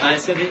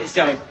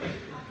author.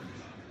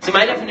 So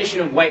my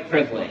definition of white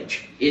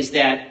privilege is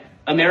that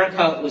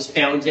America was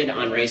founded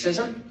on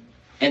racism,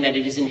 and that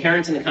it is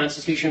inherent in the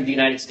Constitution of the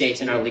United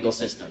States and our legal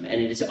system,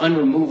 and it is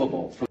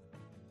unremovable from...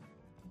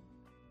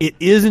 It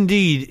is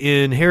indeed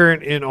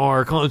inherent in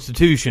our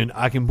Constitution.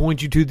 I can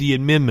point you to the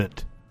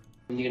amendment.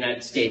 ...in the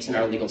United States and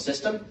our legal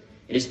system.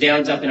 It is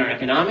bound up in our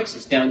economics.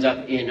 It's bound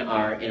up in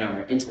our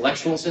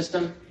intellectual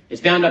system.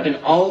 It's bound up in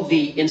all of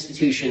the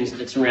institutions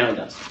that surround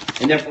us.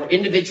 And therefore,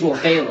 individual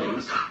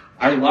failings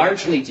are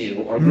largely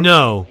due... or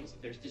No.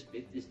 There's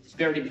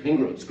disparity between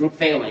groups. Group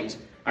failings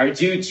are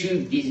due to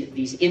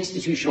these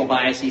institutional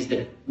biases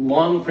that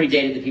long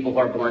predated the people who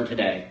are born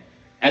today,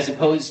 as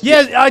opposed to...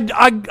 Yeah,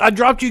 I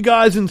dropped you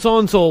guys in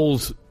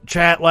Sonsol's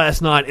chat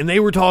last night, and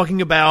they were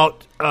talking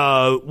about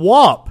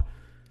WAP.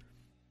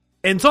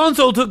 And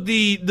Sonsol took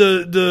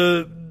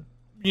the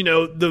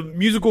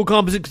musical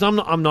composition,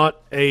 because I'm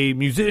not a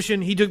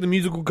musician. He took the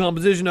musical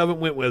composition of it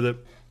and went with it.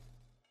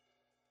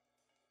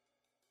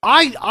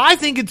 I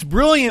think it's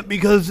brilliant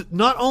because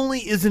not only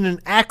is it an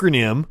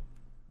acronym,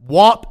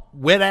 WAP,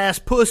 wet ass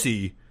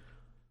pussy,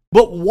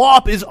 but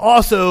WAP is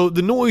also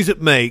the noise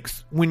it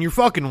makes when you're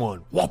fucking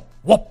one. WAP,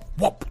 WAP,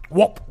 WAP,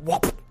 WAP,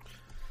 WAP.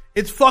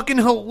 It's fucking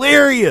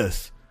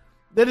hilarious.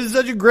 That is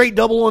such a great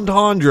double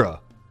entendre.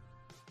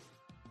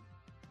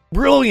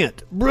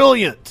 Brilliant,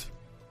 brilliant.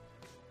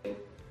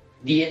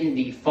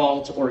 The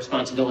fault or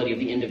responsibility of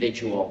the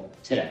individual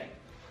today.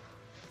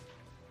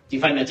 Do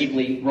you find that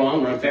deeply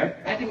wrong or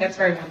unfair? I think that's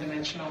very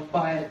one-dimensional,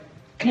 but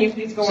can you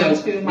please go on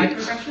to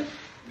microaggression?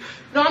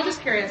 No, I'm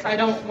just curious. I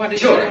don't want to.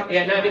 Sure.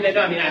 Yeah. No. I mean,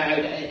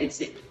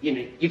 it's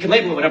you can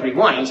label it whatever you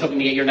want. I was hoping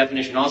to get your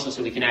definition also,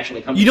 so we can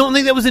actually come. You don't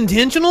think that was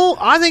intentional?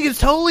 I think it's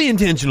totally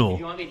intentional. If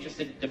you want me just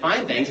to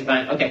define things,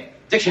 okay,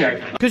 dictionary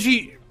time.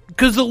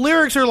 Because the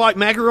lyrics are like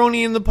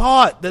macaroni in the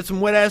pot. That's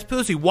some wet ass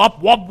pussy.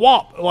 Wop wop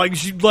wop. Like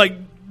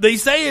they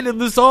say it in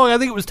the song. I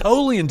think it was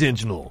totally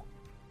intentional.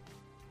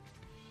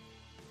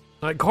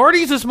 Like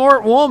Cardi's a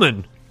smart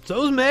woman.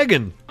 So is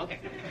Megan. Okay.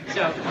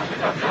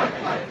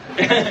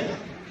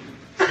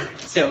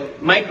 So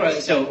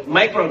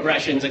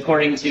microaggressions,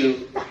 according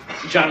to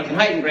Jonathan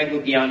Haidt and Greg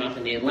Lukianoff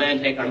in The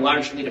Atlantic, are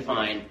largely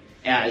defined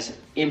as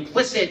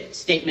implicit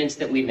statements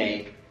that we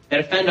make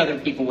that offend other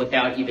people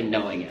without even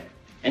knowing it.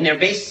 And they're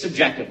based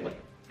subjectively.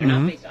 They're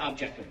not based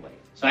objectively.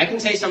 So I can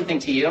say something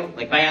to you,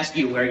 like if I ask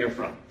you where you're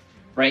from,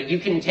 right? You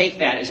can take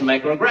that as a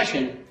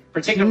microaggression,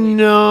 particularly...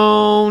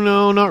 No,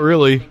 not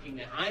really.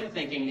 I'm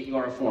thinking that you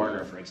are a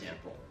foreigner, for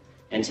example.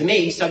 And to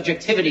me,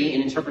 subjectivity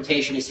in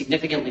interpretation is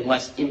significantly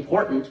less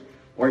important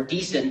or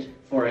decent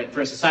for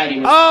a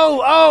society.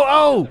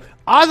 I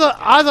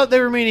thought they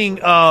were meaning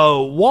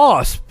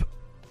WASP,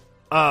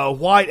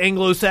 white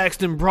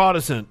Anglo-Saxon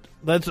Protestant.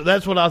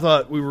 That's what I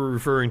thought we were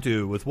referring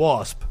to with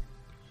WASP.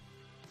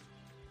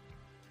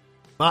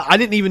 I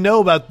didn't even know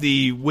about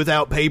the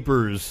Without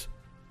Papers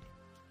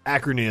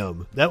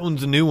acronym. That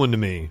one's a new one to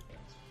me.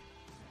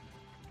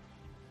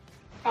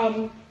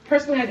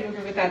 Personally, I do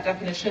agree with that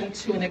definition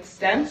to an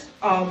extent.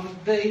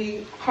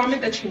 The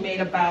comment that you made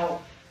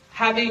about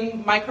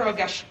having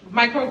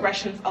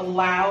microaggressions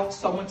allow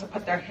someone to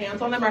put their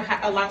hands on them or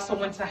allow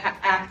someone to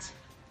act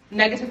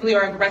negatively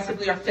or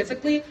aggressively or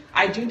physically,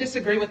 I do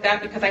disagree with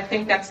that because I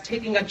think that's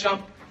taking a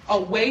jump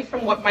away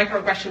from what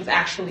microaggressions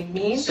actually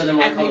mean. So then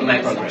what are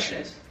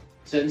microaggressions?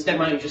 So instead,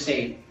 why don't you just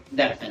say,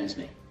 that offends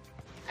me?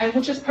 And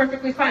which is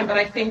perfectly fine, but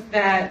I think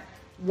that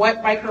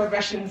what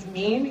microaggressions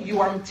mean, you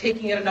are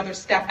taking it another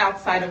step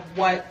outside of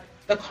what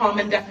the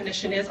common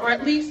definition is, or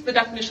at least the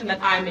definition that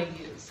I may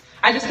use.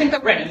 I just think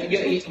that... Right,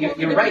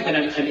 you're right that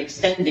I'm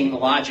extending the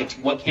logic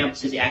to what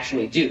campuses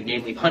actually do,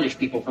 namely punish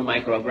people for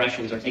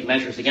microaggressions or take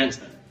measures against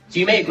them. So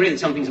you may agree that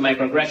something's a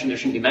microaggression, there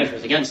shouldn't be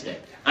measures against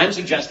it. I'm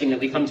suggesting that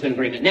we come to an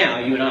agreement now,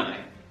 you and I,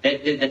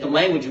 that the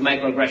language of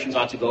microaggressions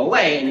ought to go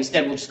away, and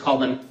instead we'll just call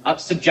them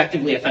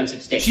subjectively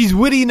offensive statements. She's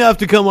witty enough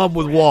to come up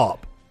with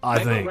WAP,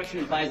 I think. Microaggression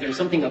implies there's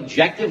something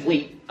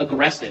objectively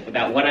aggressive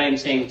about what I am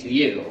saying to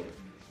you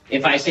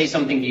if I say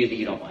something to you that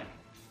you don't like.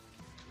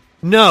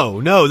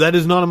 No, that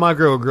is not a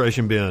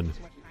microaggression, Ben.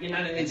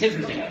 It's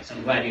interesting, so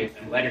I'm glad you're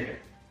here.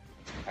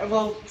 I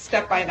will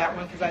step by that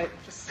one because I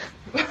just...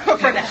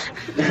 for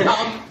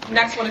now.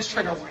 Next one is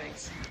trigger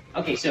warnings.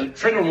 Okay, so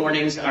trigger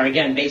warnings are,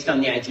 again, based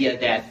on the idea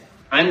that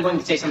I'm going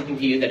to say something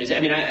to you that is...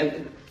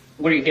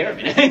 what are you here?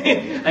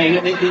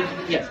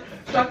 Yes.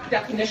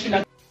 Definition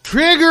of...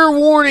 Trigger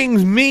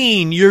warnings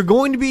mean you're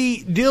going to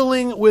be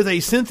dealing with a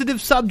sensitive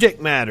subject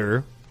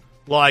matter,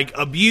 like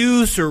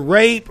abuse or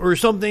rape or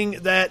something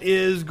that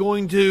is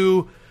going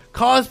to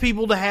cause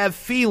people to have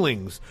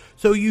feelings.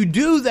 So you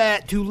do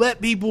that to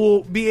let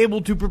people be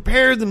able to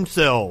prepare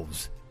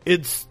themselves.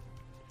 It's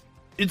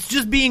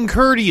just being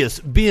courteous,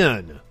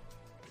 Ben.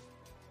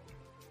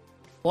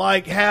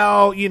 Like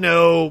how,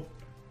 there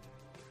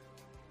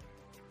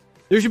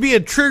should be a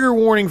trigger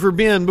warning for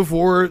Ben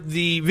before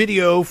the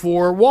video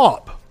for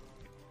WAP.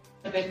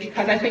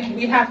 Because I think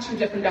we have two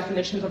different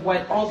definitions of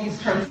what all these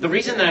terms... The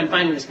reason that I'm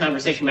finding this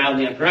conversation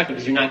mildly unproductive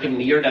is you're not giving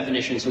me your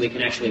definition so we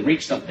can actually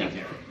reach something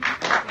here.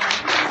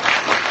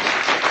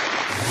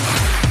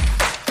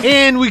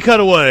 And we cut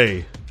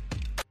away.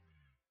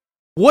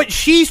 What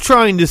she's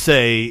trying to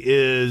say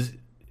is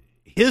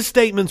his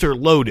statements are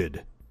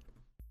loaded.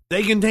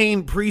 They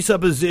contain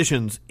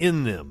presuppositions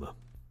in them.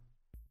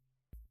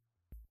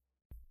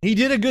 He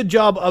did a good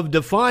job of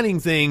defining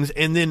things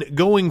and then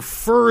going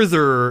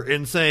further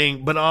and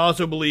saying, but I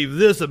also believe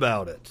this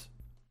about it.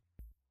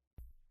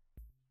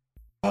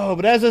 Oh,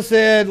 but as I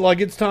said,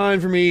 it's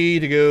time for me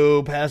to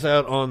go pass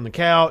out on the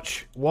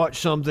couch, watch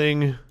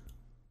something,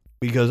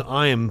 because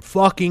I am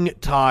fucking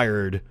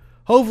tired.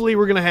 Hopefully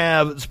we're going to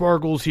have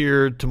Sparkles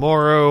here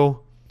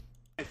tomorrow.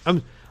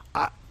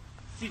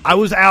 I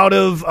was out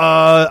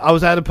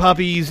of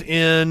puppies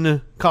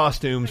in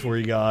costumes for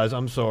you guys.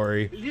 I'm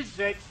sorry.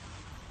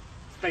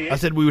 I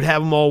said we would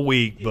have them all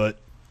week, but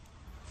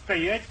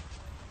here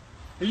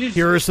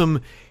are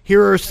some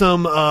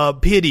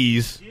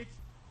pitties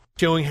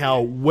showing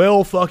how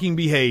well fucking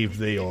behaved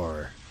they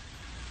are.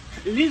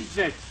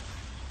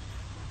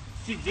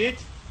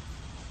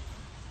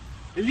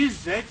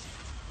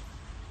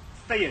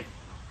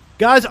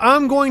 Guys,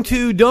 I'm going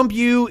to dump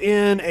you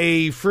in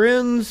a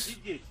friend's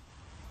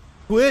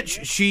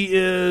Twitch. She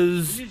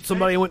is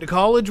somebody I went to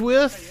college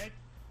with.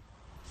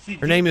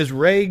 Her name is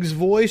Reg's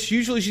Voice.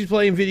 Usually she's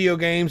playing video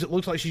games. It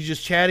looks like she's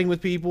just chatting with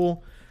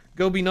people.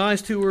 Go be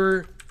nice to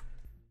her.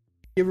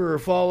 Give her a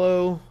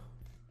follow.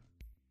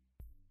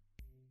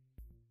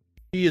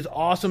 She is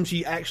awesome.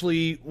 She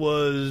actually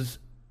was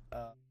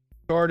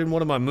starred in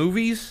one of my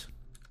movies.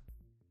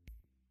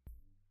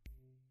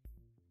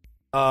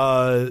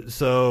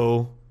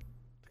 So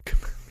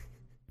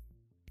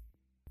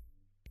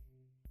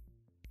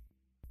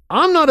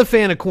I'm not a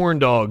fan of corn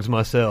dogs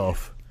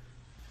myself.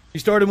 She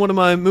started one of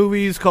my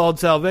movies called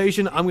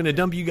Salvation. I'm going to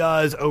dump you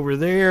guys over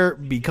there.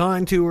 Be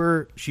kind to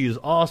her. She is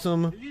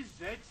awesome.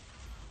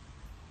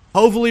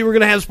 Hopefully we're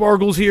going to have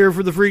Sparkles here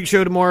for the Freak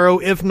Show tomorrow.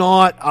 If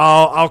not,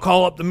 I'll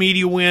call up the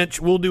media winch.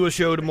 We'll do a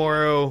show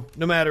tomorrow,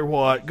 no matter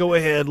what. Go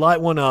ahead,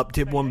 light one up,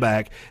 tip one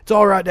back. It's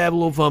all right to have a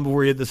little fun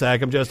before you hit the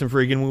sack. I'm Justin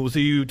Freak, and we will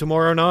see you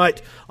tomorrow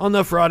night on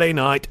the Friday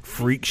Night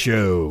Freak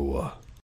Show.